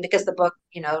month-long thing because the book,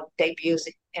 debuts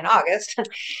in August.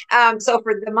 So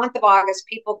for the month of August,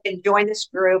 people can join this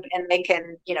group and they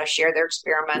can, share their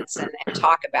experiments and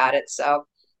talk about it. So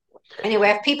anyway,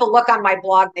 if people look on my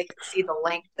blog, they can see the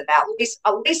link to that.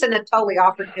 Lisa Natoli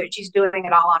offered to do it. She's doing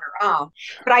it all on her own.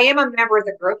 But I am a member of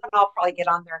the group, and I'll probably get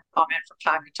on there and comment from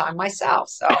time to time myself.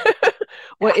 So,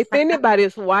 well, if anybody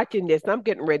is watching this, I'm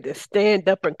getting ready to stand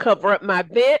up and cover up my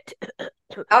vent.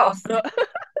 Oh.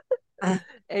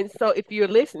 And so if you're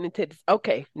listening to this,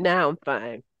 okay, now I'm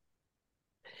fine.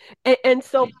 And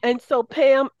so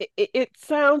Pam, it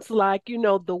sounds like,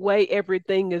 the way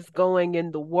everything is going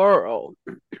in the world,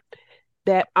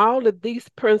 that all of these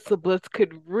principles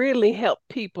could really help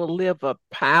people live a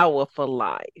powerful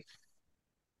life.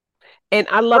 And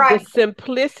I love the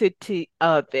simplicity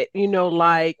of it,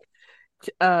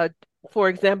 for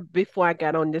example, before I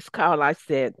got on this call, I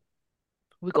said,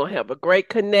 we're going to have a great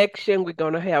connection. We're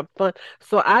going to have fun.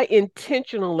 So I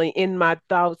intentionally, in my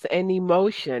thoughts and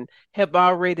emotion, have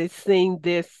already seen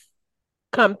this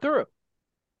come through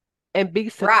and be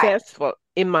successful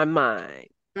in my mind.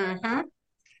 Mm-hmm.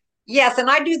 Yes, and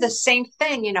I do the same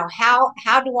thing. How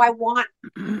do I want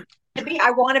to be? I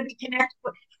want to be connected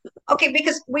with. Okay,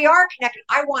 because we are connected.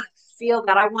 I want to feel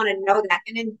that. I want to know that.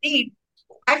 And indeed,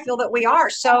 I feel that we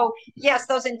are. So yes,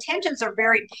 those intentions are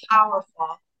very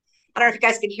powerful. I don't know if you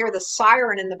guys can hear the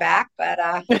siren in the back, but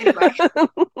anyway.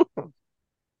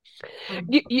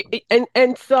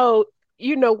 And so,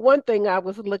 one thing I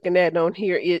was looking at on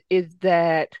here is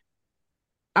that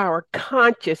our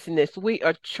consciousness, we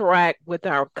attract with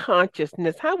our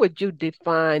consciousness. How would you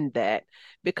define that?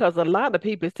 Because a lot of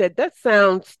people said that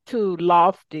sounds too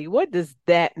lofty. What does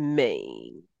that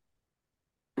mean?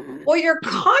 Well, your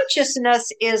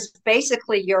consciousness is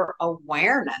basically your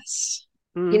awareness.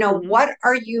 Mm-hmm. What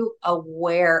are you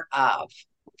aware of?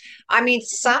 I mean,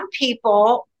 some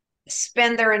people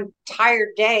spend their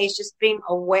entire days just being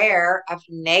aware of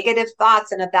negative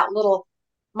thoughts and of that little,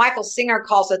 Michael Singer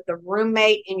calls it the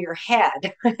roommate in your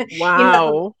head.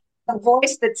 Wow. The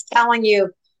voice that's telling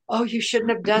you, oh, you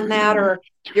shouldn't have done that, or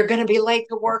you're going to be late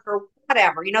to work, or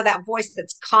whatever. That voice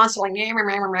that's constantly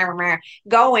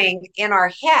going in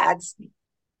our heads,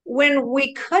 when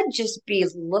we could just be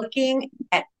looking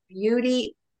at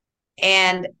beauty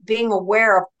and being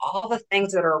aware of all the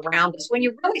things that are around us. When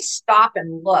you really stop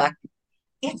and look,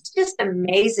 it's just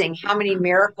amazing how many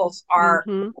miracles are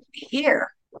here.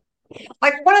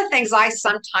 Like one of the things I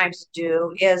sometimes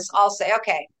do is I'll say,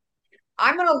 okay,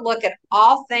 I'm going to look at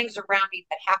all things around me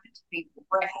that happen to be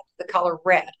red, the color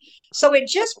red. So it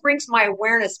just brings my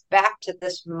awareness back to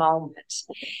this moment.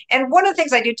 And one of the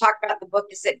things I do talk about in the book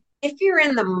is that if you're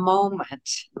in the moment,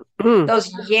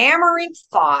 those yammering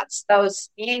thoughts, those,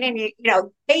 they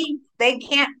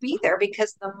can't be there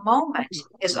because the moment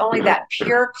is only that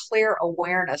pure, clear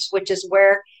awareness, which is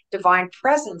where divine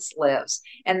presence lives.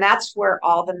 And that's where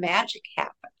all the magic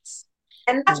happens.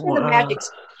 And that's where the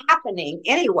magic's happening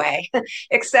anyway,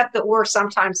 except that we're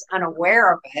sometimes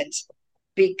unaware of it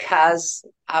because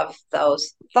of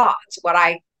those thoughts, what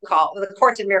I call, the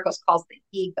Course in Miracles calls the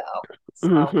ego.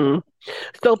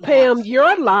 So Pam,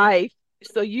 your life,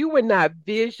 so you were not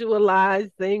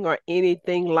visualizing or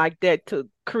anything like that to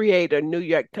create a New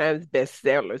York Times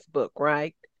bestsellers book,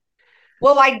 right?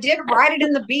 Well, I did write it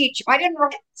in the beach. I didn't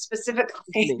write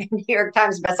specifically a New York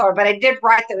Times bestseller, but I did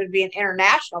write that it would be an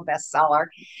international bestseller.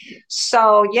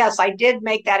 So yes, I did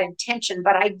make that intention,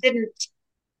 but I didn't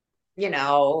you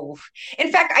know,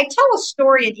 in fact, I tell a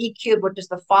story in E Cube, which is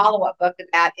the follow-up book to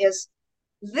that, is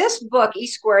this book, E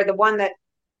Square, the one that,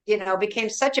 became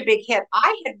such a big hit.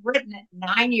 I had written it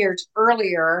 9 years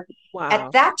earlier. At Wow.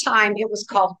 that time, it was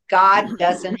called God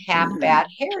Doesn't Have Bad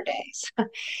Hair Days.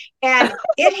 And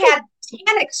it had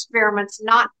 10 experiments,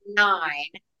 not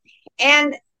nine.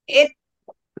 And it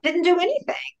didn't do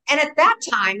anything. And at that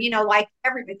time, like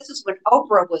everybody, this is when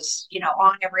Oprah was,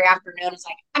 on every afternoon. It's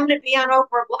like, I'm going to be on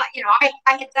Oprah. I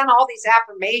had done all these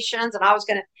affirmations and I was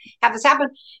going to have this happen.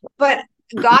 But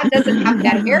God Doesn't Have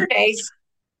Bad Hair Days,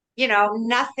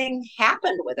 nothing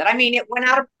happened with it. I mean, it went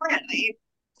out of print.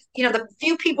 The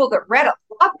few people that read it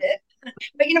loved it.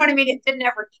 But you know what I mean? It didn't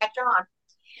ever catch on.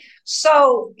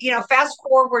 So, fast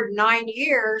forward 9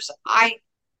 years, I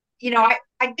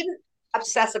didn't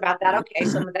obsess about that. Okay,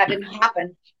 so that didn't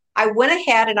happen. I went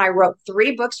ahead and I wrote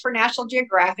 3 books for National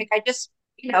Geographic. I just,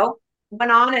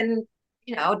 went on and,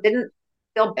 didn't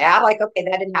feel bad. Like, okay,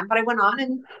 that didn't happen. But I went on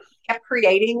and kept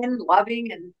creating and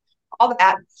loving and all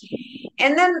that.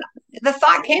 And then the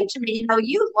thought came to me,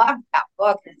 you loved that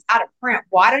book and it's out of print.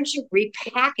 Why don't you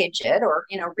repackage it or,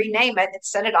 rename it and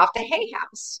send it off to Hay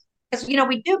House? Because,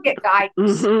 we do get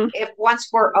guidance if once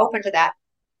we're open to that.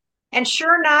 And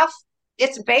sure enough,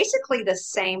 it's basically the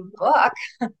same book.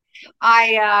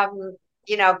 I,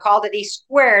 called it E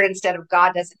Squared instead of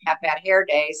God Doesn't Have Bad Hair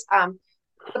Days.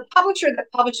 The publisher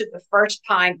that published it the first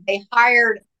time, they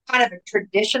hired kind of a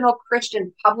traditional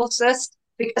Christian publicist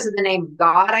because of the name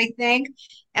God, I think.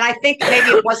 And I think maybe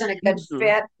it wasn't a good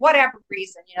fit, whatever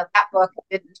reason, that book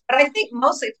didn't. But I think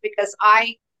mostly it's because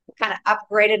I kind of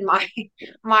upgraded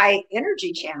my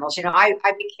energy channels. I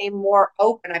became more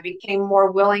open. I became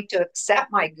more willing to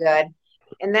accept my good.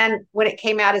 And then when it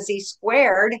came out as E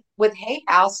Squared with Hay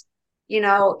House,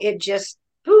 it just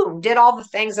boom, did all the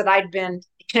things that I'd been,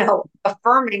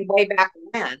 affirming way back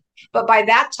when. But by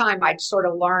that time, I'd sort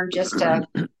of learned just to,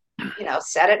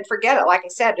 set it and forget it. Like I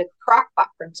said, the crockpot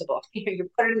principle. You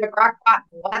put it in the crockpot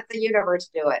and let the universe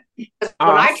do it. Because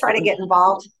when I try to get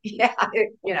involved,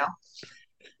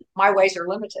 my ways are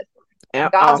limited.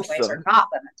 God's ways are not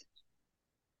limited.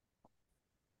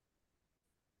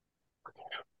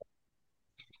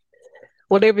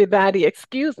 Well, everybody,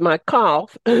 excuse my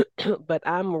cough, but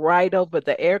I'm right over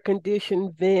the air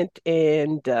conditioned vent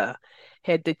and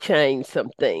had to change some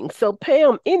things. So,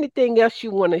 Pam, anything else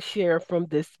you want to share from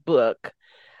this book?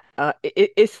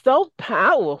 It's so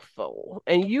powerful.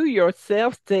 And you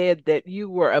yourself said that you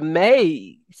were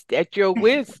amazed at your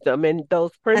wisdom and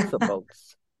those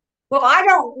principles. Well, I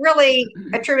don't really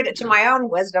attribute it to my own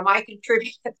wisdom. I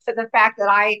contribute it to the fact that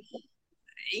I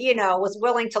was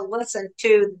willing to listen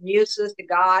to muses, to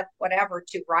God, whatever,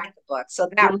 to write the book. So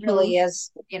that really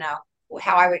is,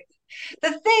 how I would.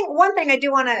 One thing I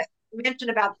do want to mention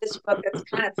about this book that's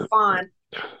kind of fun.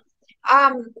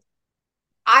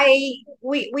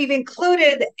 We've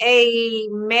included a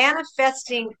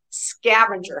manifesting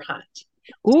scavenger hunt.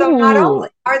 Ooh. So not only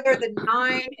are there the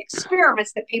 9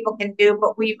 experiments that people can do,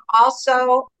 but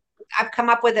I've come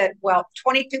up with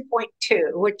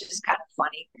 22.2, which is kind of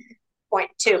funny.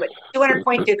 0.2, but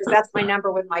 200.2 because that's my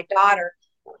number with my daughter.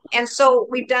 And so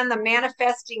we've done the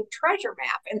manifesting treasure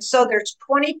map. And so there's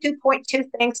 22.2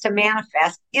 things to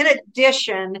manifest in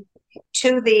addition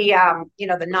to the,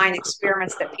 the 9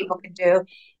 experiments that people can do.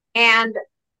 And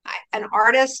an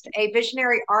artist, a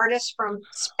visionary artist from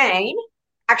Spain,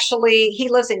 actually, he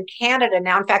lives in Canada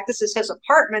now. In fact, this is his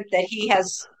apartment that he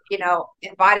has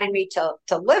invited me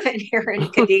to live in here in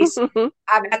Cadiz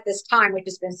at this time, which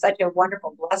has been such a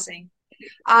wonderful blessing.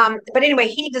 But anyway,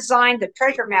 he designed the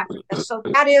treasure map. So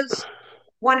that is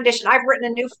one addition. I've written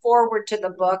a new foreword to the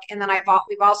book, and then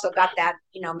we've also got that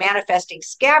manifesting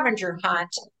scavenger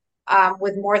hunt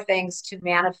with more things to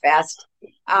manifest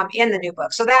in the new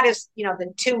book. So that is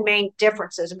the 2 main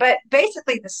differences. But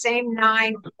basically, the same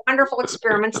 9 wonderful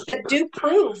experiments that do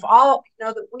prove all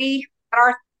that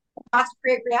our thoughts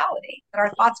create reality, that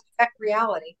our thoughts affect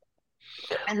reality,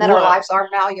 and that our lives are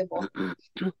valuable.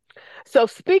 So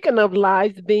speaking of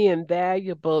lives being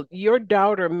valuable, your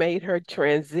daughter made her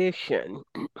transition.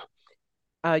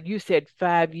 You said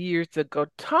 5 years ago.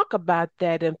 Talk about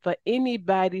that. And for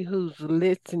anybody who's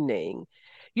listening,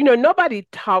 nobody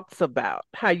talks about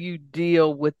how you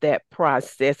deal with that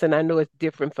process. And I know it's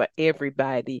different for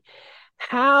everybody.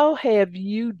 How have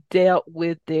you dealt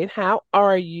with it? How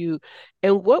are you?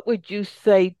 And what would you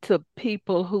say to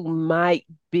people who might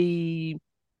be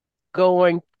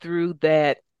going through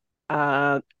that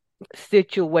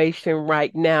situation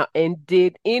right now? And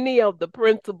did any of the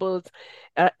principles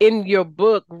in your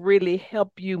book really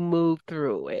help you move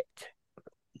through it?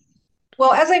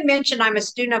 Well, as I mentioned, I'm a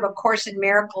student of A Course in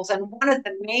Miracles, and one of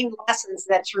the main lessons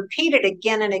that's repeated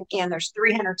again and again, there's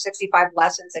 365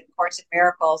 lessons in Course in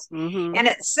Miracles, and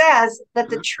it says that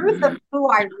the truth of who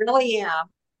I really am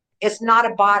is not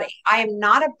a body. I am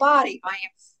not a body. I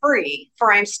am free,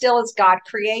 for I am still as God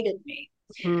created me.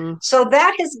 So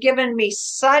that has given me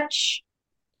such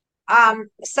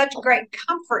great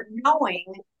comfort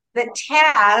knowing that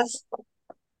Taz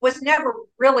was never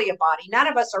really a body. None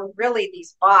of us are really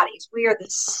these bodies. We are the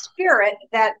spirit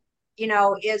that,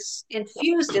 is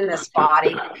infused in this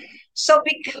body. So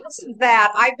because of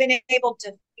that, I've been able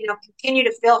to, continue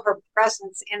to feel her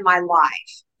presence in my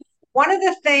life. One of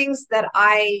the things that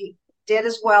I did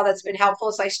as well that's been helpful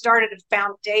is I started a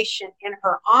foundation in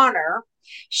her honor.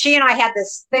 She and I had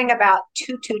this thing about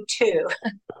 222.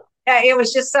 It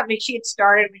was just something she had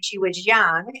started when she was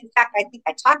young. In fact, I think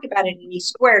I talked about it in E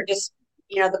Square, just,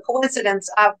 the coincidence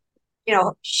of,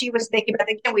 she was thinking about,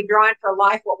 again, we draw in for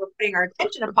life what we're putting our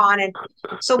attention upon. And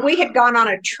so we had gone on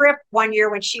a trip one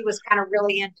year when she was kind of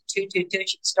really into 222.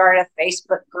 She started a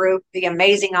Facebook group, The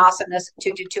Amazing Awesomeness of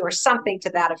 222, or something to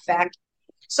that effect.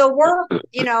 So we're,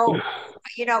 in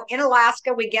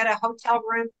Alaska, we get a hotel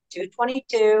room,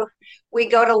 222. We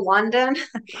go to London,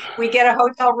 we get a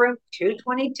hotel room,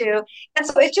 222. And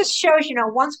so it just shows,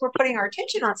 once we're putting our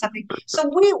attention on something. So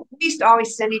we used to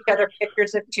always send each other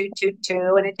pictures of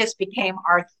 222, and it just became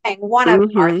our thing, one of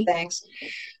our things.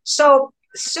 So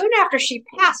soon after she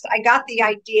passed, I got the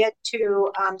idea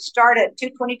to start a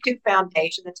 222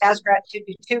 Foundation, the Taz Grout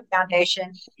 222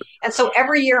 Foundation. And so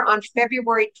every year on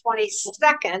February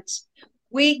 22nd,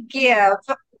 we give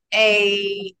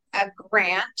a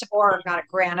grant, or not a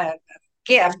grant, a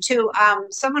gift to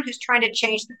someone who's trying to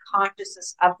change the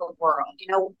consciousness of the world.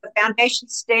 The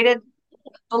foundation's stated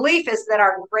belief is that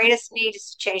our greatest need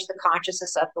is to change the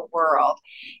consciousness of the world.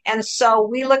 And so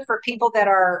we look for people that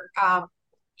are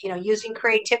using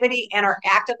creativity and are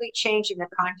actively changing the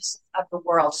consciousness of the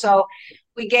world. So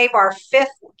we gave our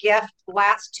fifth gift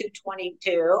last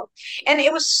 222, and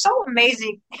it was so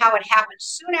amazing how it happened.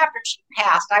 Soon after she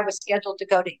passed, I was scheduled to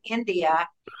go to India,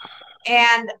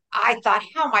 and I thought,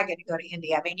 how am I going to go to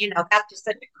India? I mean, that's just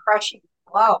such a crushing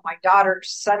blow. My daughter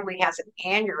suddenly has an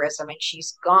aneurysm and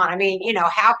she's gone. I mean,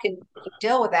 how can you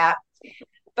deal with that?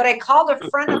 But I called a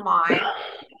friend of mine,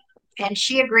 and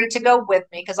she agreed to go with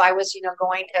me because I was,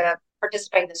 going to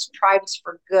participate in this Tribes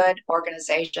for Good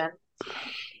organization.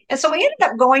 And so we ended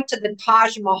up going to the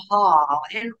Taj Mahal,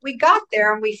 and we got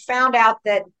there and we found out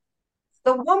that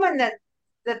the woman that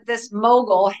this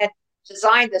mogul had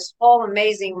designed this whole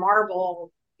amazing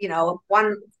marble,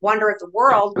 one wonder of the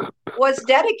world, was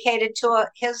dedicated to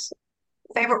his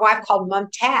favorite wife called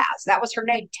Mumtaz. That was her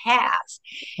name, Taz.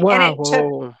 Wow. And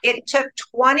it took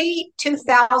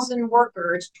 22,000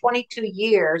 workers, 22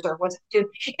 years, or was it two?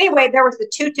 Anyway, there was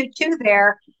the 222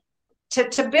 there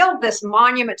to build this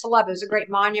monument to love. It was a great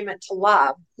monument to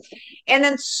love. And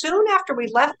then soon after we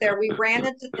left there, we ran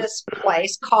into this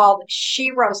place called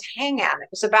Shiro's Hangout. It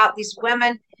was about these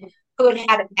women who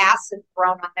had acid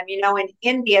thrown on them. In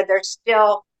India, there's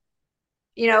still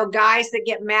guys that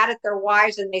get mad at their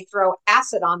wives and they throw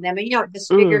acid on them, and it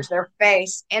disfigures their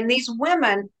face. And these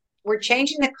women were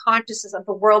changing the consciousness of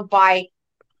the world by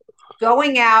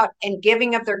going out and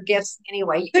giving up their gifts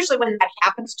anyway. Usually when that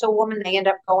happens to a woman, they end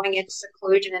up going into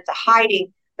seclusion, into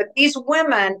hiding. But these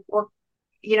women were,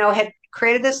 had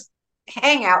created this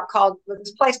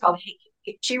this place called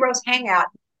Shiro's Hangout,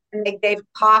 and they gave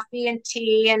coffee and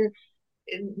tea and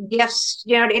gifts,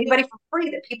 to anybody for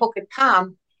free that people could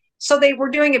come. So they were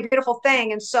doing a beautiful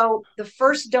thing. And so the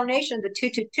first donation of the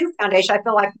 222 Foundation, I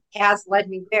feel like has led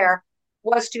me there,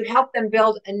 was to help them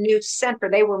build a new center.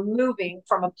 They were moving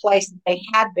from a place that they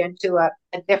had been to a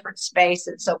different space.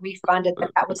 And so we funded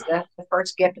that. That was the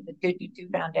first gift of the 222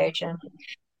 Foundation.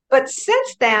 But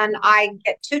since then, I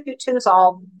get 222s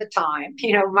all the time.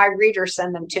 My readers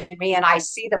send them to me and I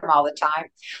see them all the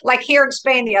time. Like here in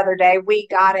Spain the other day, we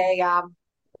got a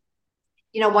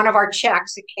one of our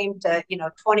checks, it came to,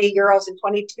 20 euros and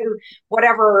 22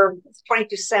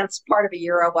 cents part of a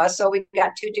euro was. So we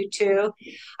got 222.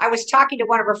 I was talking to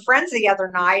one of her friends the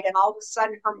other night, and all of a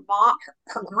sudden her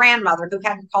grandmother, who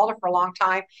hadn't called her for a long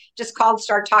time, just called and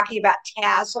started talking about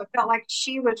Taz. So it felt like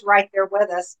she was right there with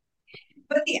us.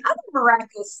 But the other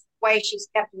miraculous way she's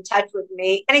kept in touch with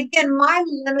me, and again, my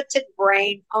limited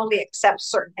brain only accepts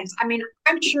certain things. I mean,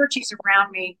 I'm sure she's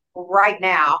around me right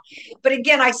now, but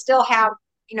again, I still have,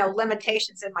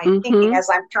 limitations in my thinking as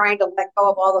I'm trying to let go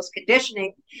of all those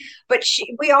conditioning. But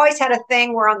we always had a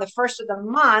thing where on the first of the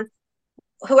month,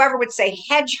 whoever would say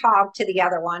hedgehog to the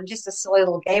other one, just a silly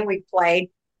little game we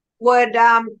played, would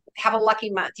have a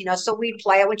lucky month, so we'd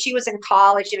play it. When she was in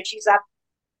college, she's up,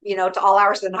 to all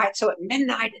hours of the night. So at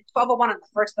midnight, at 12:01 on the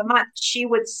first of the month, she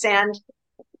would send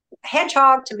a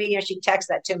hedgehog to me. She'd text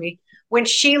that to me. When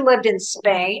she lived in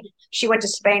Spain, she went to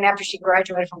Spain after she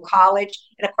graduated from college.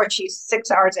 And of course, she's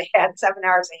 6 hours ahead, 7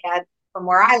 hours ahead from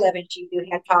where I live, and she do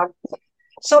hedgehog.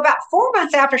 So about 4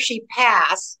 months after she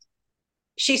passed,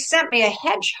 she sent me a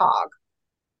hedgehog.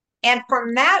 And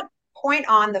from that point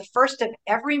on, the first of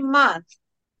every month,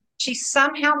 she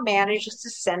somehow manages to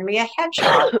send me a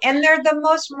hedgehog. And they're the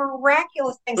most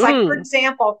miraculous things. Like, for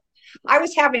example, I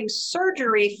was having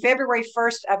surgery February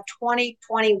 1st of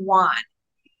 2021.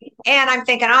 And I'm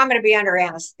thinking, I'm going to be under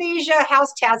anesthesia.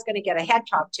 How's Taz going to get a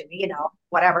hedgehog to me?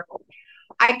 Whatever.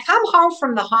 I come home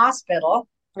from the hospital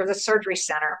or the surgery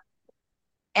center,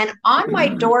 and on my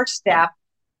doorstep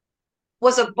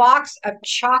was a box of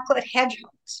chocolate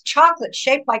hedgehogs, chocolate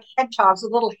shaped like hedgehogs, a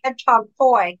little hedgehog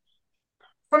toy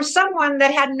from someone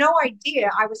that had no idea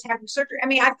I was having surgery. I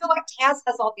mean, I feel like Taz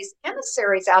has all these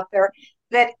emissaries out there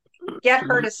that get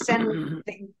her to send,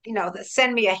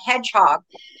 send me a hedgehog.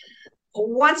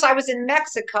 Once I was in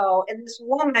Mexico, and this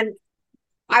woman,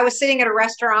 I was sitting at a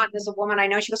restaurant, and there's a woman I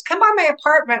know. She goes, "Come by my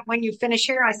apartment when you finish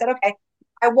here." And I said, "Okay."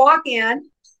 I walk in.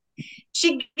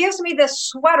 She gives me this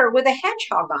sweater with a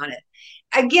hedgehog on it.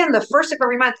 Again, the first of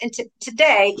every month. And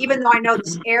today, even though I know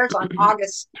this airs on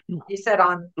August, you said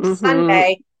on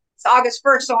Sunday, it's August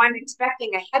 1st. So I'm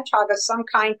expecting a hedgehog of some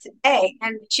kind today.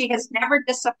 And she has never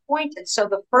disappointed. So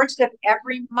the first of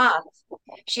every month,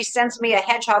 she sends me a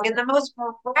hedgehog in the most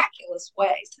miraculous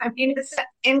ways. I mean, it's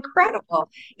incredible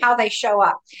how they show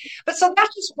up. But so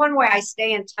that's just one way I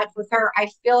stay in touch with her. I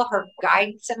feel her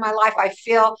guidance in my life. I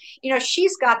feel,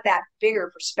 she's got that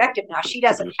bigger perspective now. She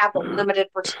doesn't have the limited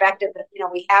perspective that,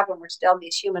 we have when we're still in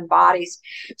these human bodies.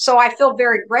 So I feel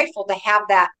very grateful to have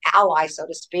that ally, so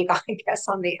to speak, I guess,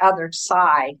 on the other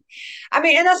side. I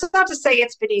mean, and that's not to say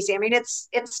it's been easy. I mean, it's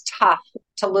tough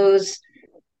to lose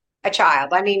a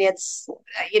child. I mean, it's,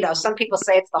 some people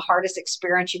say it's the hardest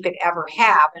experience you could ever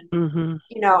have. And,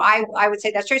 I would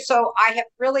say that's true. So I have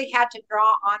really had to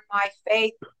draw on my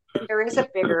faith that there is a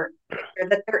bigger picture,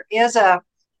 that there is a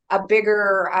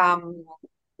bigger,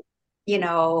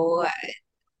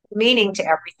 meaning to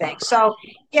everything. So,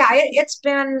 yeah, it's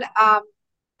been,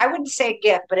 I wouldn't say a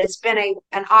gift, but it's been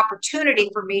an opportunity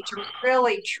for me to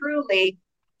really, truly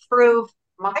prove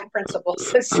my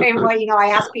principles the same way, I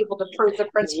ask people to prove the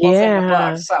principles in the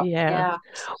book. So, yeah.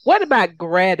 What about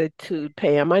gratitude,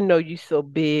 Pam? I know you're so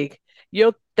big.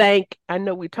 I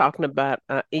know we're talking about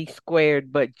E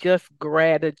squared, but just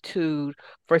gratitude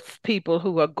for people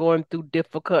who are going through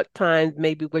difficult times,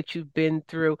 maybe what you've been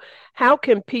through. How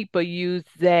can people use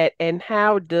that, and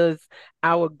how does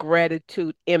our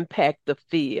gratitude impact the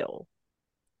field?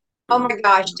 Oh my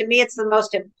gosh, to me, it's the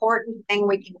most important thing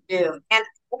we can do. And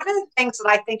one of the things that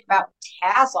I think about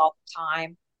Taz all the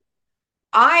time,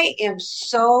 I am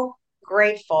so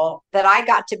grateful that I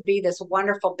got to be this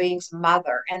wonderful being's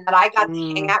mother, and that I got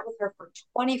to hang out with her for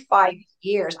 25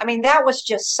 years. I mean, that was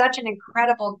just such an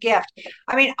incredible gift.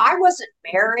 I mean, I wasn't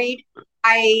married.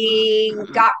 I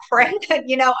got pregnant,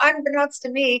 unbeknownst to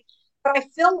me, but I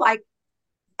feel like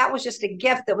that was just a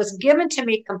gift that was given to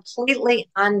me completely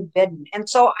unbidden. And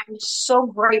so I'm so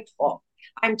grateful.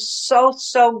 I'm so,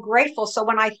 so grateful. So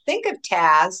when I think of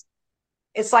Taz,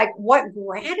 it's like, what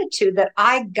gratitude that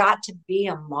I got to be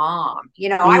a mom.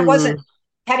 I wasn't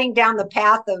heading down the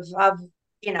path of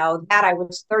that. I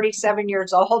was 37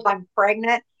 years old. I'm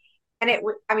pregnant. And it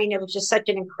was just such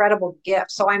an incredible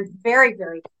gift. So I'm very,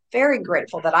 very, very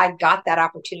grateful that I got that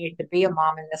opportunity to be a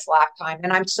mom in this lifetime.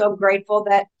 And I'm so grateful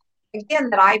that, again,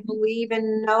 that I believe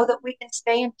and know that we can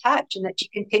stay in touch, and that she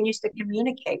continues to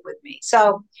communicate with me.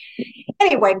 So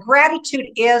anyway, gratitude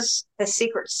is the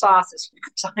secret sauce as far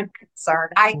as I'm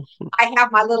concerned. I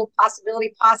have my little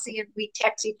possibility posse, and we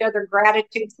text each other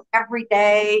gratitudes every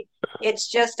day.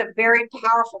 It's just a very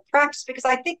powerful practice, because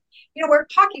I think, we were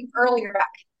talking earlier about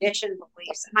conditioned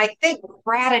beliefs. And I think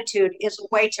gratitude is a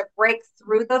way to break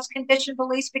through those conditioned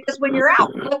beliefs, because when you're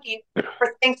out looking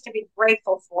for things to be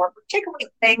grateful for, particularly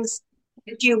things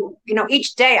that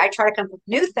each day I try to come up with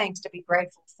new things to be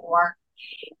grateful for.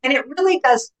 And it really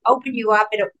does open you up.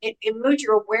 It moves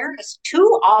your awareness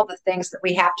to all the things that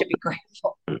we have to be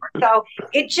grateful for. So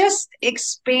it just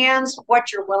expands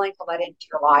what you're willing to let into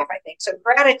your life, I think. So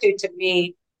gratitude to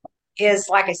me is,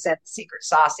 like I said, the secret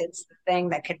sauce. It's the thing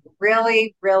that can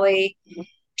really, really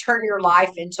turn your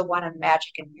life into one of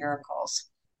magic and miracles.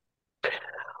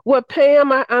 Well, Pam,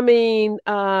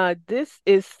 this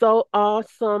is so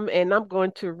awesome, and I'm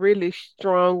going to really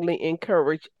strongly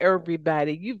encourage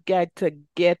everybody. You've got to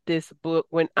get this book.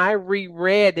 When I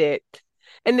reread it,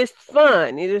 and it's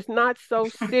fun, it is not so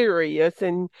serious,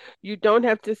 and you don't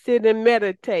have to sit and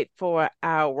meditate for an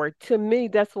hour. To me,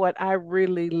 that's what I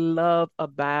really love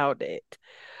about it.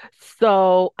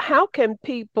 So, how can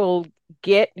people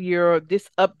get your this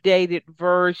updated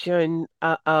version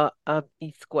of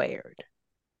E Squared?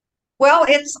 Well,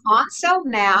 it's on sale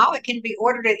now. It can be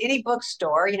ordered at any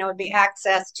bookstore, would be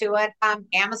access to it.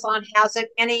 Amazon has it.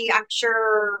 I'm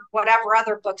sure, whatever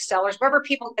other booksellers, wherever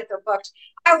people get their books.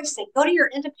 I always say, go to your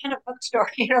independent bookstore,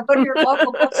 go to your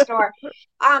local bookstore.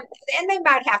 Um, and they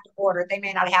might have to order. They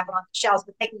may not have it on the shelves,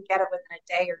 but they can get it within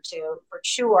a day or two for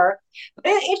sure. But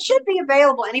it should be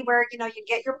available anywhere, you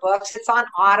get your books. It's on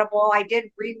Audible. I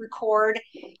did re-record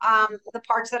the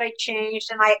parts that I changed,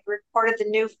 and I recorded the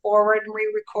new forward and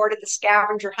re-recorded the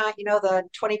scavenger hunt, the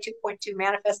 22.2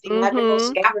 manifesting magical Mm-hmm.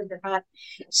 scavenger hunt.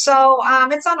 So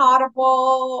it's on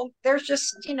Audible. There's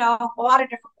just, a lot of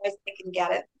different ways they can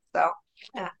get it. So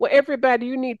yeah. Well, everybody,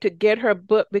 you need to get her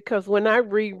book because when I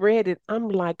reread it, I'm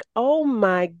like, oh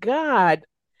my God,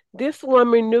 this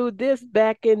woman knew this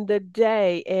back in the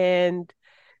day. And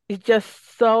it's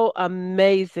just so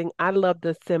amazing. I love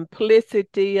the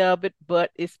simplicity of it,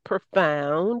 but it's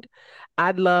profound.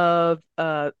 I love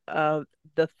the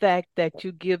fact that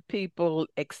you give people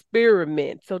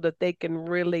experiments so that they can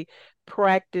really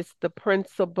practice the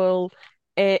principle.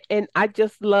 And I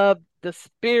just love the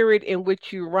spirit in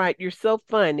which you write. You're so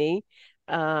funny.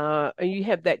 And you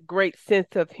have that great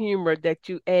sense of humor that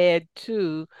you add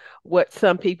to what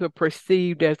some people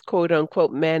perceived as quote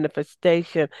unquote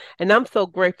manifestation. And I'm so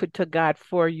grateful to God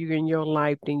for you in your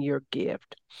life and your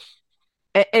gift.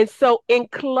 And so, in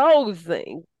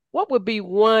closing, what would be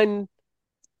one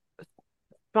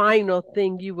final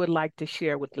thing you would like to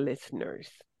share with listeners?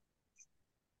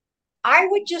 I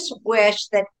would just wish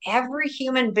that every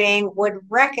human being would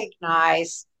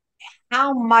recognize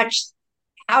how much,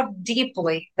 how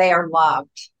deeply they are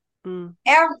loved. Mm.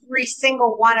 Every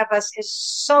single one of us is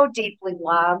so deeply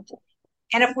loved.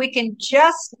 And if we can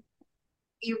just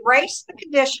erase the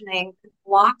conditioning that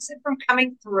blocks it from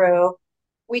coming through,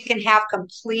 we can have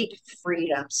complete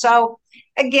freedom. So,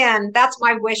 again, that's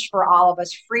my wish for all of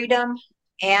us, freedom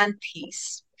and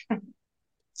peace.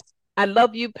 I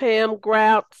love you, Pam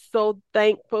Grout. So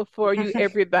thankful for you.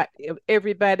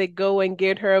 Everybody go and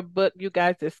get her book. You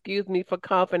guys excuse me for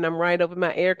coughing. I'm right over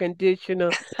my air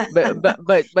conditioner.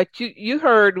 But you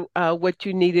heard what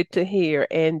you needed to hear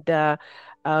and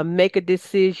make a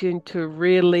decision to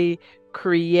really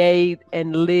create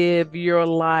and live your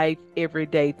life every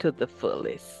day to the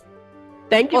fullest.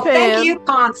 Thank you, Well, thank Pam. you,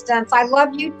 Constance. I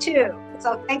love you too.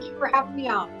 So thank you for having me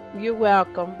on. You're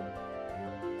welcome.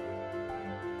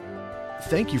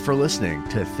 Thank you for listening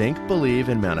to Think, Believe,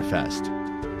 and Manifest.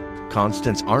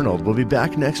 Constance Arnold will be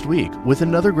back next week with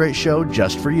another great show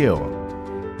just for you.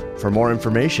 For more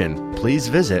information, please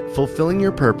visit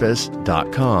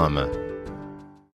fulfillingyourpurpose.com.